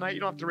for a full night?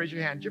 You don't have to raise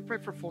your hand. Did you pray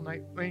for a full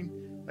night? I mean,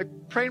 like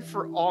praying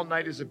for all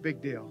night is a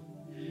big deal.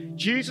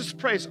 Jesus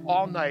prays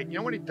all night. You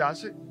know when he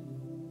does it?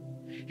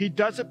 He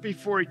does it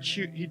before he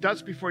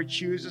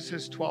chooses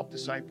his 12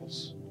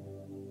 disciples.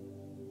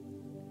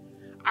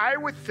 I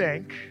would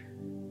think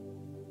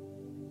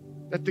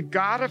that the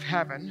God of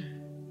heaven,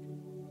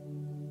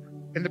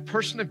 in the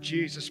person of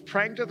Jesus,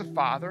 praying to the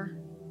Father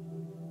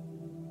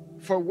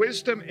for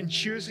wisdom in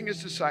choosing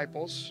his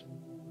disciples,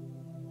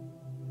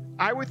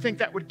 I would think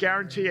that would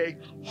guarantee a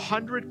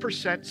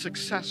 100%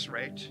 success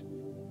rate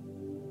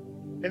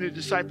in the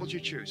disciples you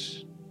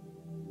choose.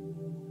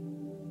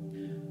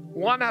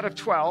 1 out of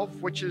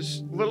 12, which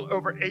is a little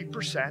over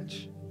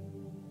 8%,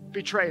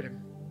 betrayed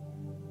him.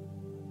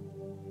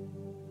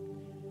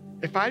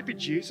 If I'd be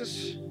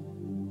Jesus,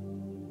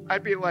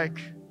 I'd be like,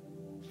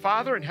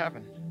 Father in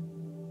heaven,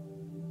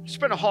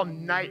 spend a whole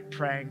night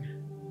praying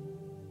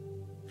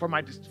for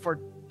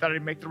that I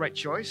make the right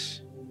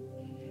choice,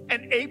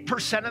 and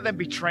 8% of them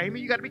betray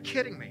me? You got to be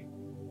kidding me.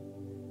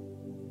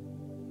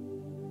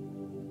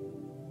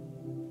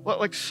 Well,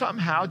 like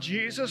somehow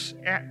Jesus'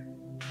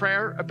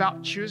 prayer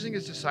about choosing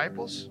his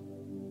disciples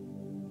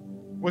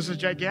was a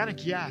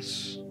gigantic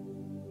yes.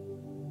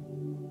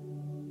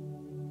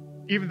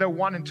 Even though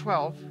 1 in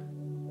 12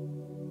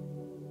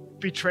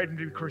 betrayed him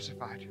to be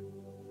crucified.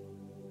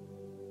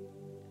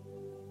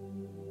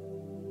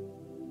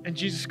 And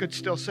Jesus could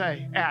still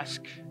say,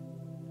 ask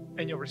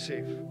and you'll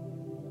receive.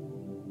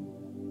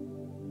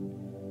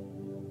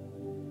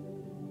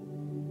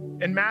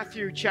 In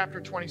Matthew chapter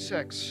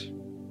 26,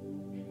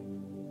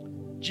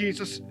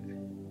 Jesus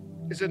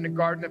is in the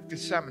Garden of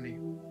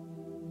Gethsemane.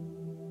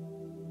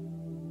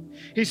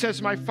 He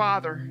says, my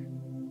Father,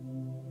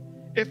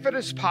 if it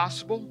is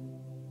possible,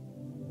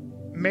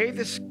 may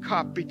this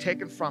cup be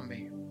taken from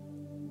me.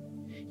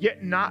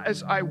 Yet not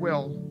as I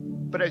will,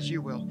 but as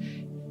you will.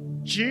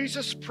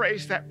 Jesus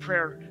prays that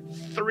prayer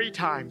 3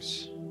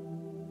 times.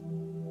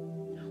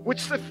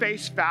 What's the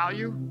face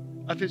value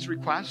of his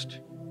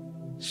request?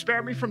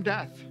 Spare me from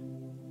death.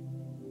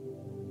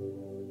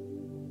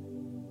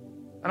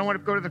 I don't want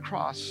to go to the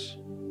cross.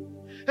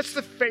 That's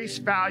the face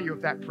value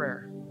of that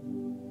prayer.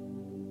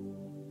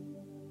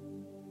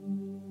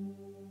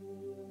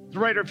 The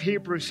writer of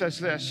Hebrews says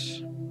this,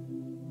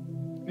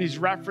 and he's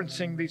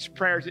referencing these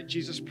prayers that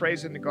Jesus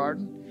prays in the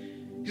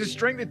garden. He says,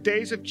 during the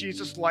days of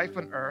Jesus' life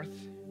on earth,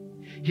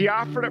 he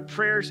offered up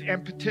prayers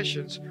and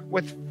petitions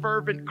with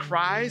fervent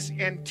cries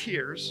and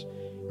tears.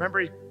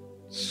 Remember, he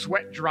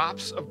sweat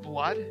drops of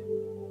blood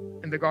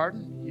in the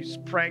garden? He's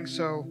praying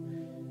so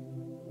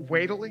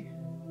weightily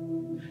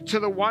to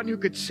the one who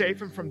could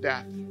save him from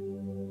death.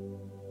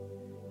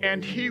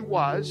 And he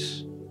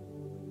was,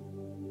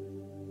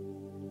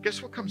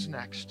 guess what comes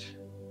next?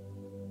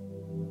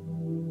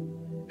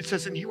 It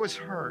says, and he was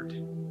heard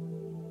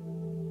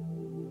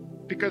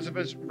because of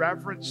his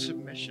reverent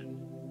submission.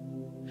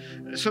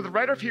 So the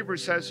writer of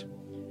Hebrews says,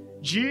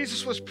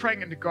 Jesus was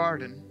praying in the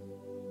garden.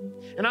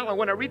 And I don't know,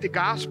 when I read the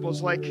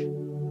Gospels, like,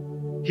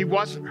 he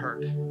wasn't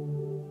heard.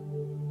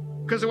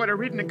 Because what I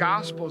read in the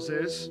Gospels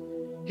is,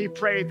 he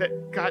prayed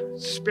that,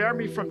 God, spare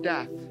me from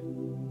death.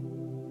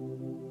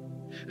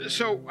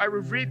 So I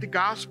would read the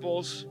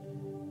Gospels,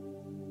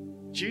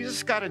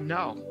 Jesus got to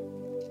know.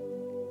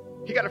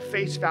 He got a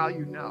face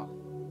value no.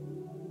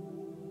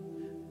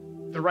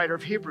 The writer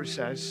of Hebrews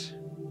says,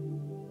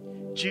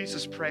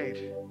 Jesus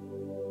prayed,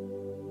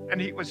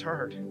 and he was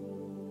heard.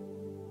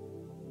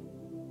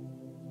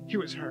 He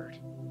was heard.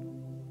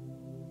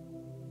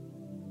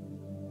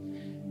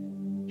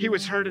 He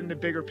was heard in the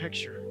bigger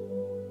picture.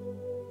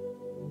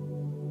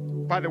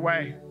 By the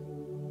way,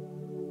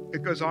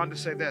 it goes on to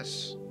say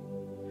this.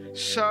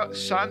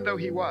 Son though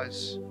he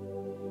was,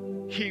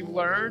 he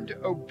learned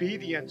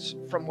obedience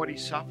from what he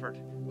suffered.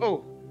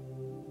 Oh,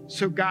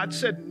 so God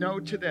said no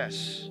to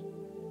this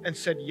and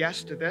said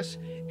yes to this.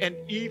 And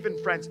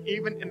even, friends,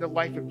 even in the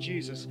life of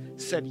Jesus,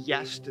 said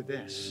yes to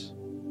this.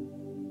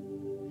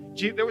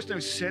 There was no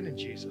sin in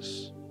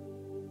Jesus.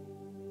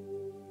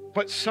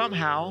 But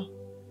somehow,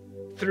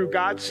 through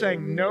God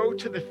saying no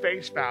to the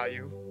face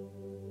value,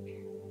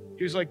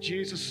 he was like,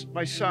 Jesus,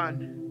 my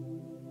son,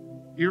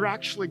 you're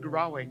actually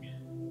growing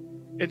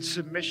in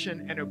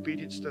submission and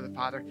obedience to the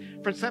Father.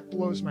 Friends, that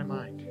blows my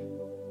mind.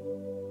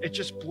 It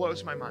just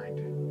blows my mind.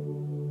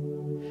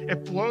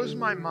 It blows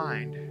my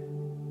mind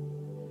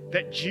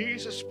that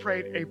Jesus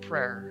prayed a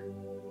prayer,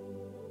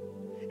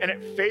 and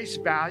at face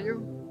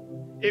value,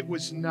 it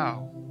was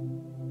no.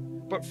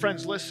 But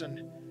friends,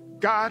 listen,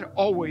 God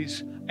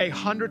always,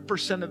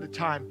 100% of the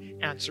time,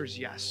 answers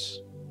yes.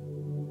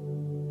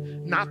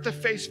 Not the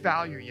face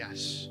value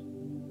yes,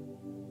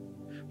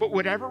 but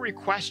whatever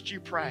request you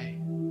pray,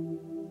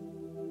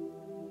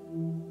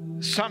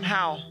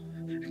 somehow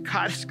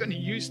God is going to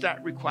use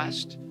that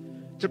request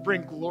to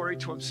bring glory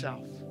to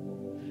himself.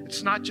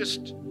 It's not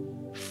just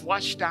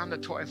flushed down the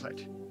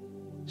toilet.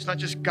 It's not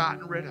just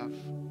gotten rid of.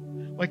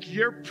 Like,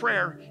 your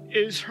prayer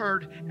is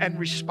heard and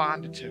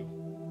responded to.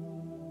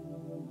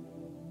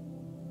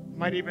 It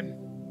might even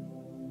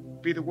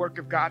be the work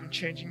of God in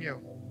changing you.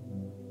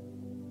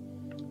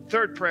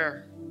 Third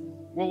prayer,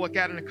 we'll look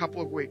at in a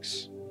couple of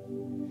weeks.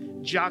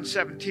 John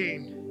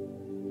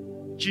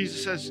 17,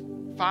 Jesus says,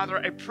 Father,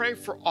 I pray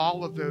for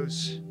all of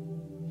those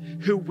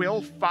who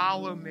will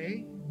follow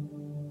me,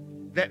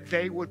 that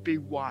they would be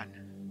one.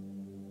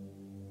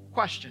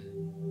 Question.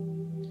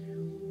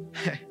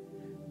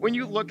 When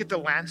you look at the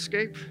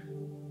landscape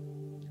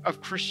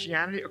of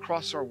Christianity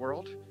across our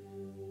world,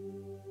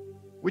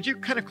 would you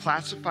kind of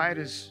classify it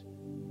as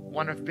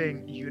one of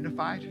being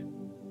unified?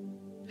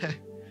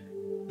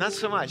 Not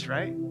so much,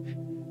 right?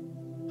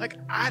 Like,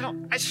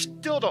 I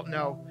still don't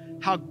know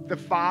how the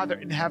Father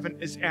in heaven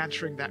is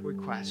answering that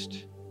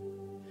request.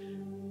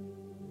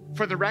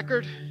 For the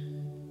record,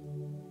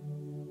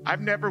 I've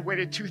never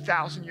waited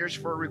 2,000 years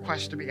for a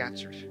request to be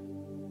answered.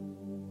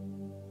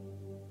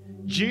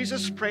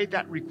 Jesus prayed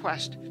that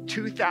request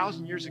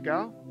 2,000 years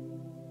ago.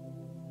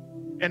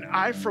 And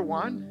I, for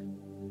one,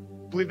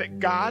 believe that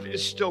God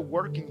is still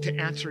working to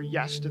answer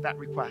yes to that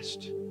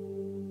request.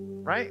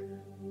 Right?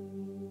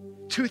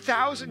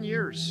 2,000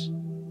 years.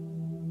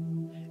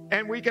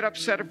 And we get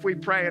upset if we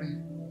pray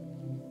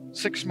and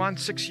 6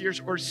 months, 6 years,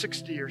 or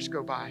 60 years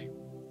go by.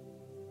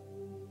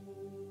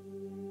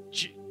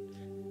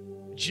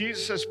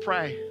 Jesus says,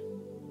 pray,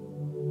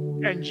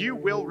 and you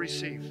will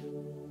receive.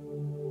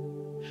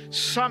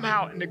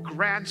 Somehow, in the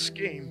grand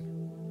scheme,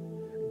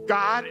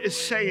 God is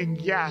saying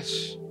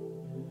yes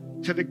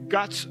to the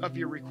guts of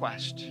your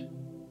request.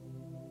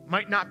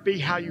 Might not be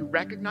how you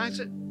recognize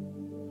it,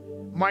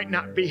 might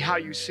not be how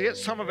you see it.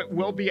 Some of it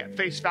will be at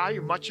face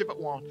value, much of it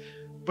won't.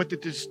 But the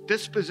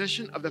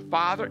disposition of the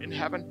Father in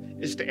heaven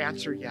is to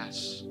answer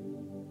yes.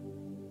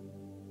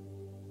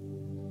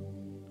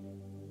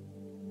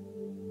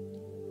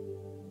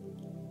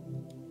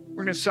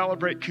 We're going to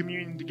celebrate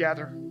communion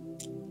together,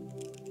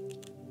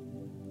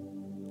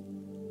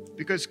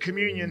 because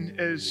communion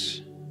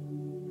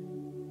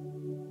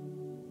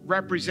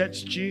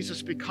represents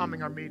Jesus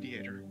becoming our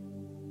mediator.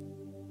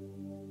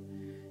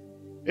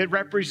 It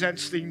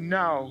represents the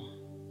no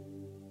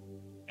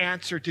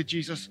answer to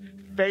Jesus'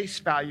 face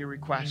value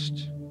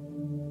request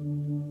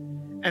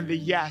and the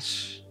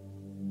yes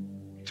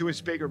to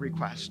his bigger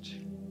request.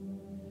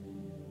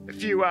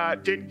 If you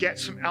didn't get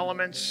some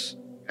elements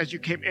as you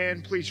came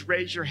in, please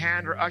raise your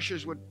hand. Our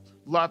ushers would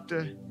love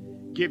to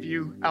give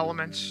you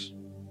elements.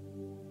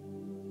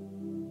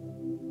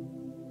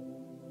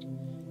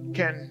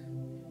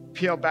 Can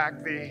peel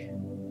back the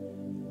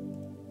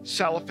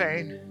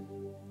cellophane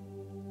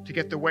to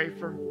get the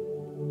wafer.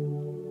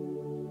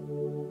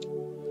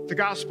 The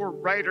gospel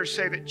writers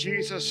say that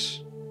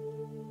Jesus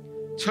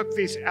took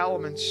these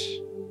elements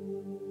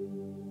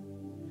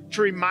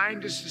to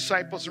remind his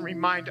disciples and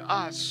remind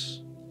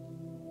us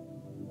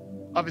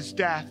of his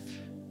death,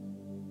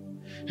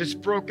 his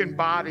broken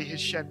body, his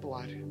shed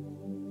blood.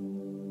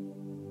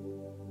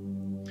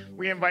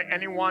 We invite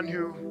anyone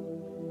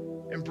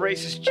who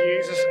embraces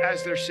Jesus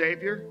as their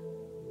Savior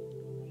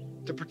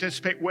to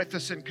participate with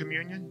us in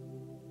communion.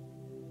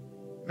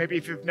 Maybe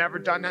if you've never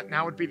done that,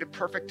 now would be the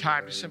perfect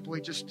time to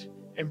simply just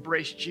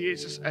embrace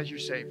Jesus as your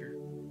Savior.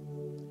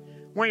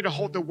 I want you to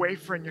hold the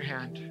wafer in your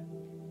hand.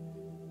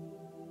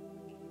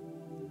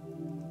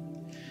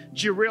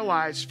 Do you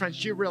realize,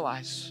 friends,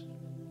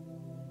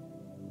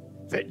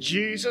 that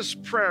Jesus'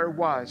 prayer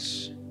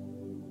was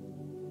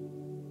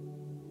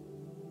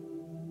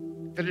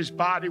that his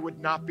body would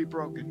not be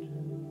broken?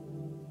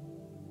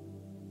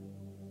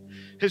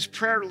 His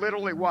prayer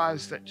literally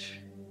was that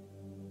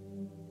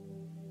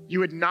you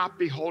would not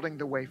be holding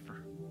the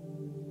wafer.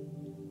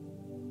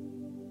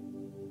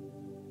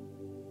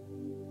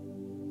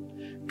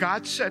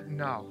 God said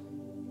no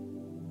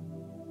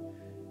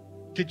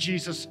to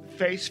Jesus'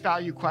 face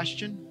value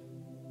question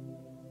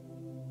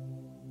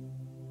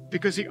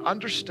because he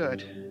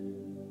understood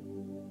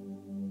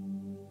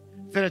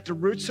that at the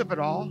roots of it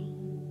all,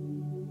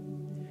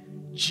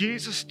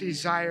 Jesus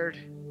desired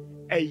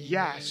a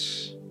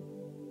yes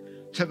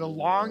to the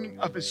longing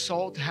of his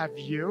soul to have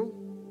you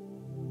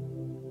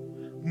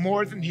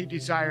more than he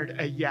desired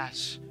a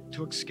yes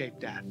to escape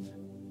death.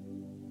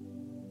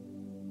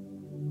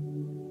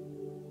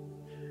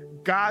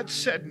 God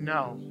said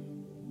no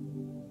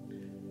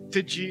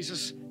to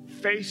Jesus'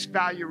 face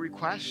value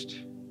request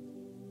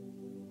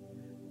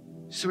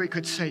so he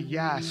could say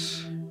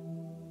yes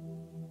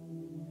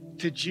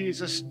to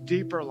Jesus'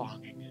 deeper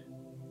longing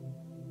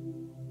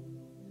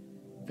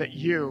that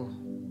you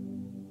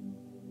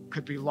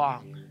could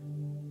belong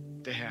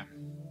to him.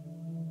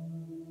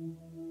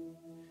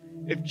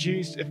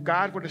 If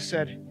God would have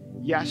said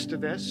yes to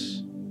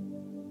this,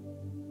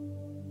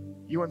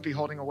 you wouldn't be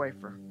holding a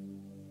wafer.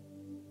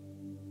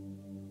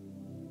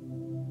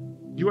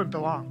 You wouldn't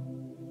belong.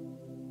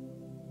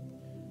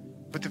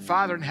 But the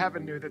Father in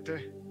heaven knew that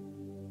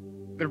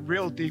the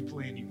real deep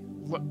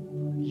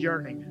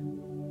yearning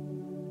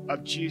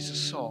of Jesus'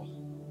 soul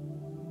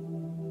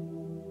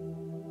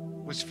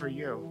was for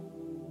you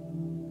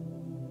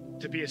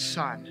to be his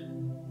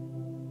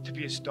son, to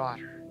be his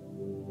daughter.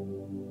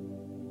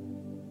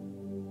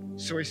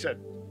 So he said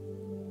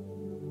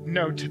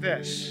no to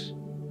this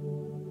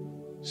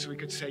so he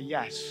could say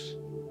yes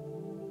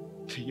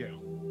to you.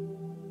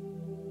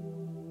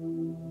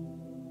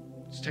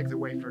 Let's take the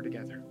wafer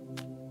together.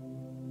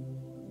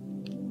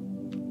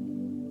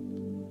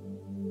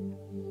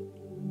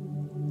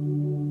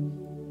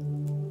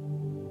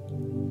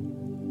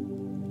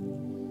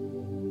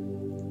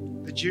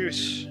 The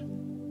juice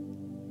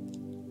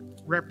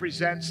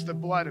represents the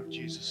blood of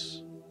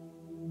Jesus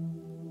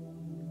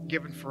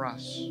given for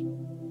us.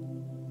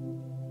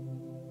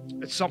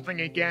 It's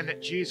something, again,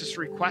 that Jesus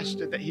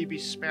requested that he be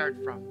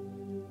spared from.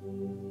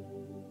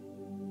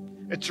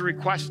 It's a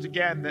request,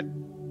 again, that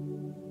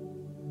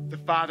the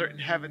Father in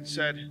heaven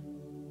said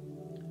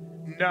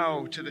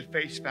no to the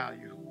face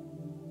value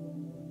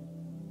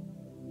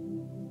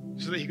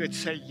so that he could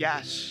say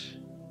yes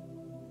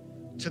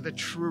to the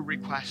true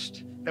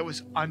request that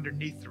was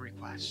underneath the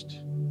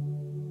request.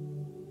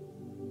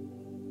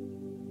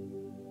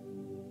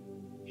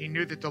 He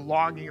knew that the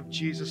longing of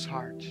Jesus'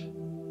 heart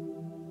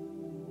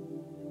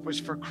was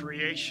for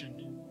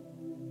creation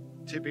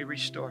to be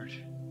restored,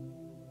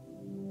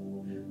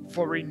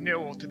 for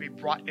renewal to be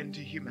brought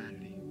into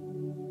humanity.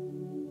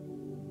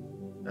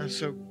 And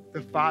so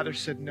the Father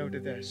said no to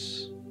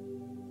this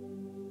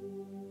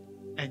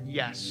and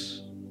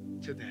yes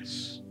to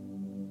this.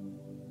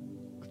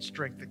 Let's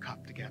drink the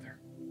cup together.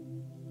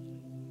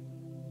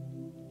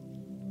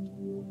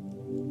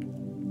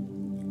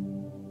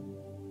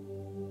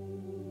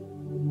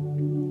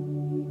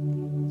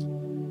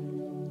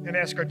 And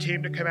ask our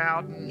team to come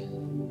out,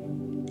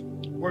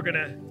 and we're going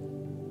to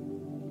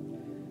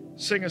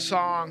sing a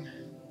song,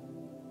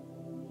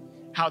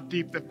 How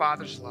Deep the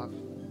Father's Love.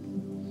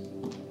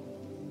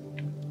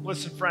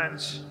 Listen,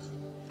 friends,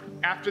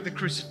 after the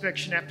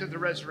crucifixion, after the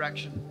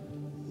resurrection,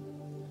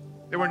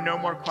 there were no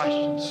more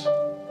questions.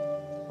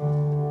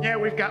 Yeah,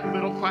 we've got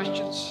little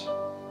questions,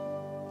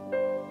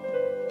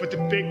 but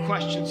the big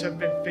questions have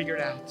been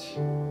figured out.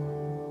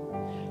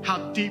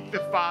 How deep the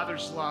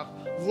Father's love.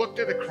 Look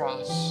to the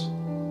cross.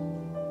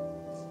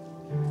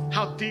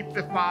 How deep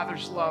the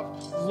Father's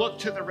love. Look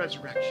to the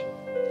resurrection.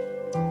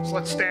 So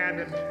let's stand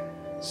and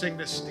sing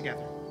this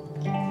together.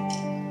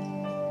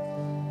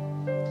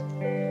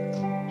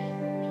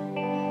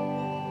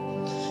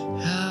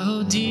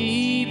 How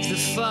deep the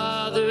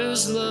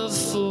Father's love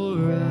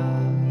for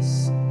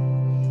us,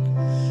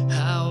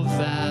 how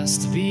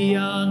vast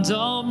beyond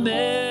all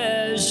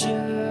measure,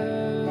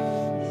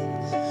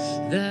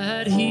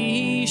 that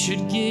he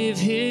should give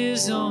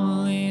his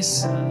only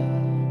Son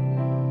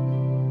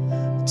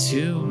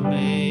to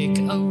make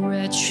a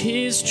wretch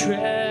his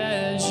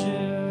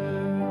treasure.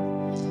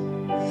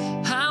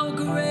 How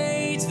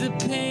great the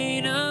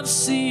pain of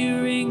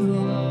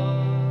searing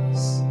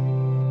loss,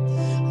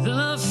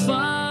 the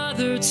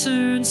Father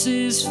turns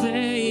his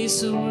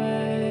face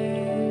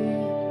away,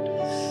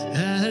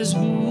 as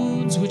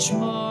wounds which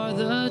mar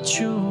the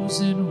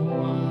chosen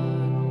one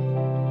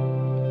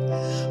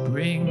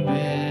bring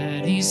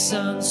many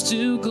sons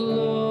to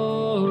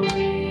glory.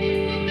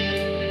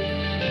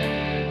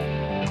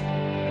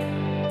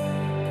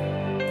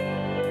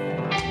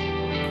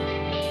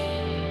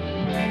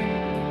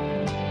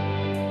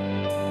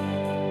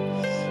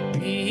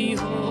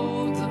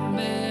 Behold the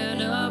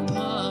man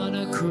upon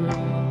a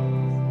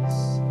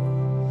cross,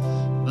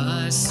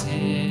 my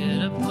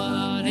sin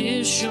upon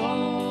his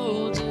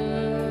shoulders.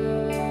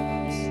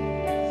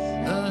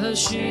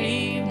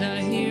 Ashamed,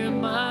 I hear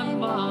my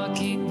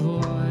mocking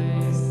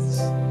voice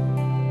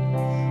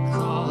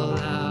call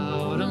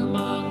out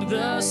among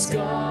the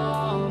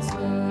scoffers.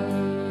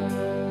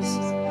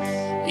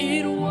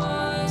 It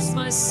was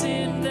my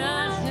sin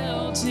that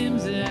held him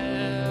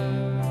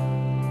there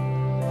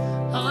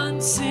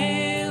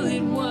until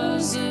it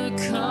was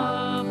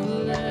accomplished.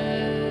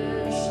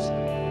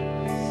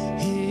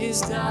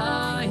 His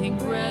dying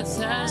breath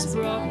has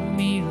brought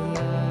me life.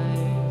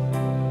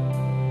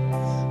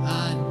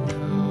 I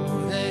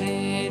know that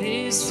it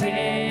is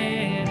finished.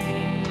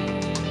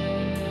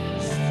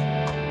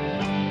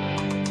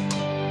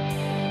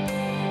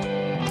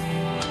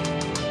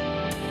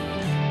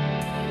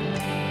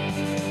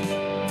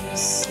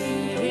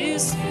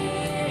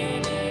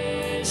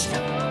 finished.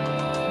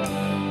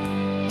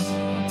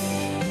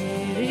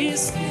 It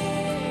is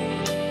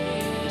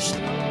finished.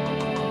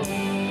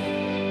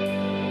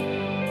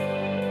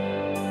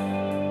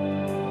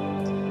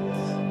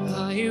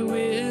 I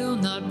will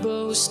not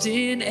boast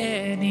in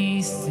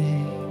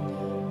anything.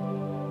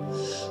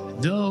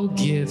 No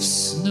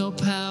gifts, no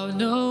power,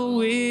 no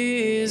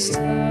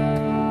wisdom.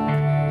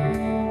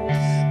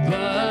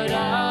 But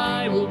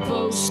I will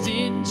boast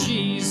in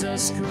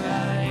Jesus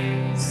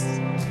Christ,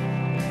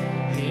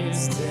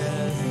 his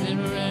death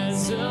and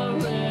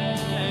resurrection.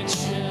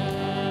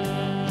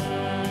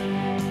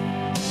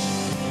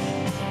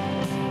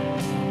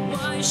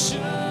 Why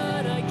should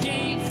I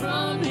gain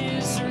from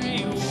his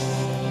reward?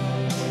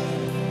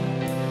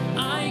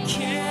 I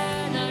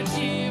cannot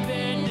give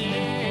an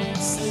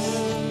answer.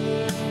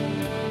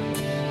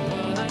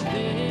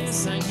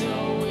 This I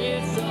know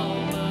with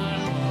all my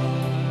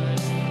heart.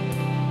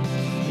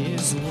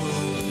 His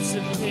wounds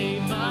have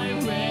paid my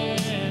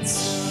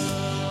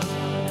ransom.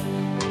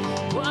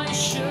 Why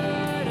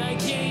should I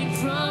gain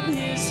from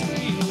his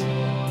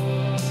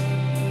reward?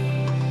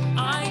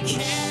 I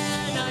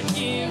cannot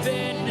give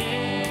an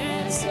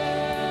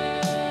answer.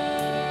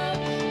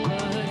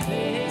 But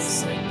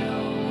this I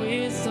know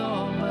with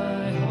all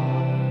my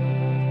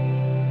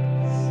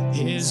heart.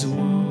 His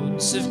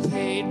wounds have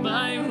paid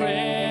my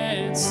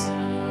ransom.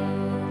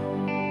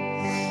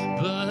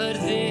 But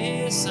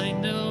this I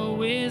know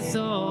with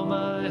all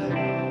my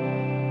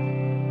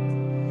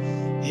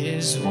heart.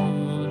 His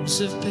wounds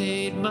have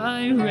paid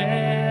my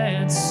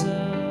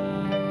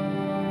ransom.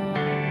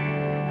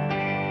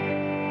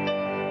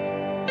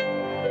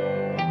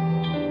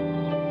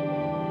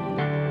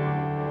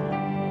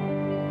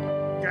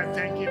 God,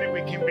 thank you that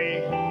we can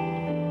be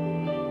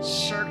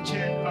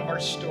certain of our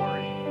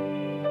story.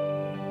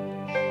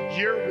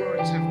 Your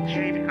wounds have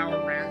paid our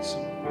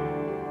ransom.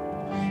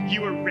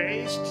 You were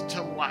raised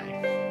to life.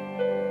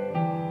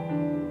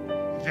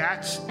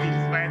 That's the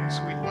lens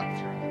we look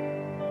through.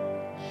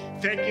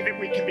 Thank you that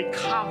we can be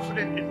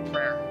confident in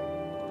prayer.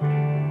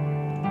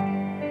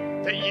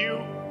 That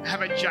you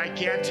have a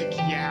gigantic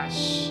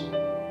yes.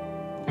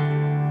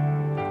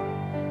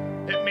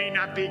 It may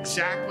not be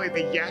exactly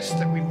the yes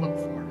that we look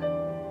for.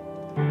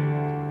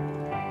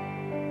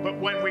 But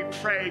when we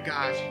pray,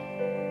 God,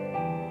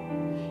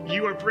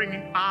 you are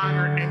bringing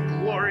honor and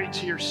glory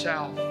to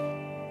yourself.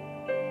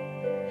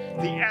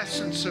 The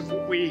essence of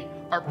what we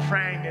are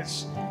praying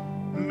is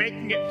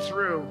making it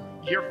through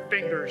your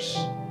fingers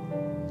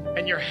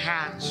and your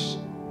hands.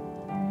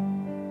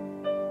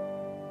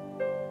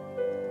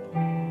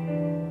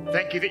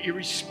 Thank you that you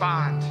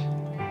respond,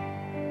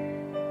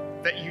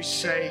 that you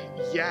say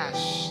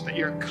yes, that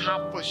you're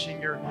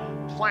accomplishing your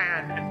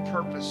plan and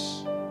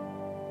purpose.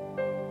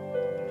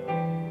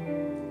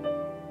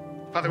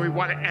 Father, we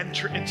want to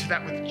enter into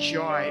that with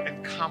joy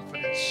and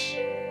confidence.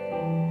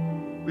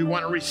 We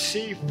want to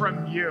receive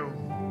from you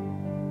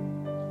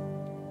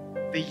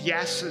the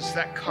yeses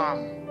that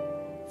come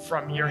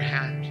from your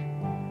hand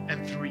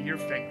and through your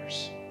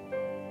fingers.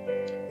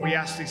 We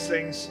ask these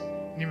things in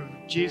the name of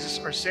Jesus,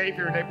 our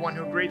Savior, and everyone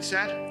who agreed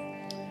said,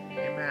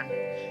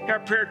 amen. Our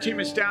prayer team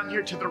is down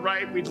here to the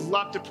right. We'd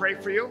love to pray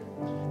for you.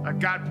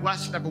 God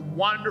bless and have a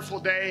wonderful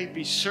day.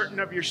 Be certain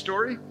of your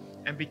story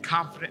and be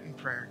confident in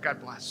prayer.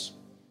 God bless.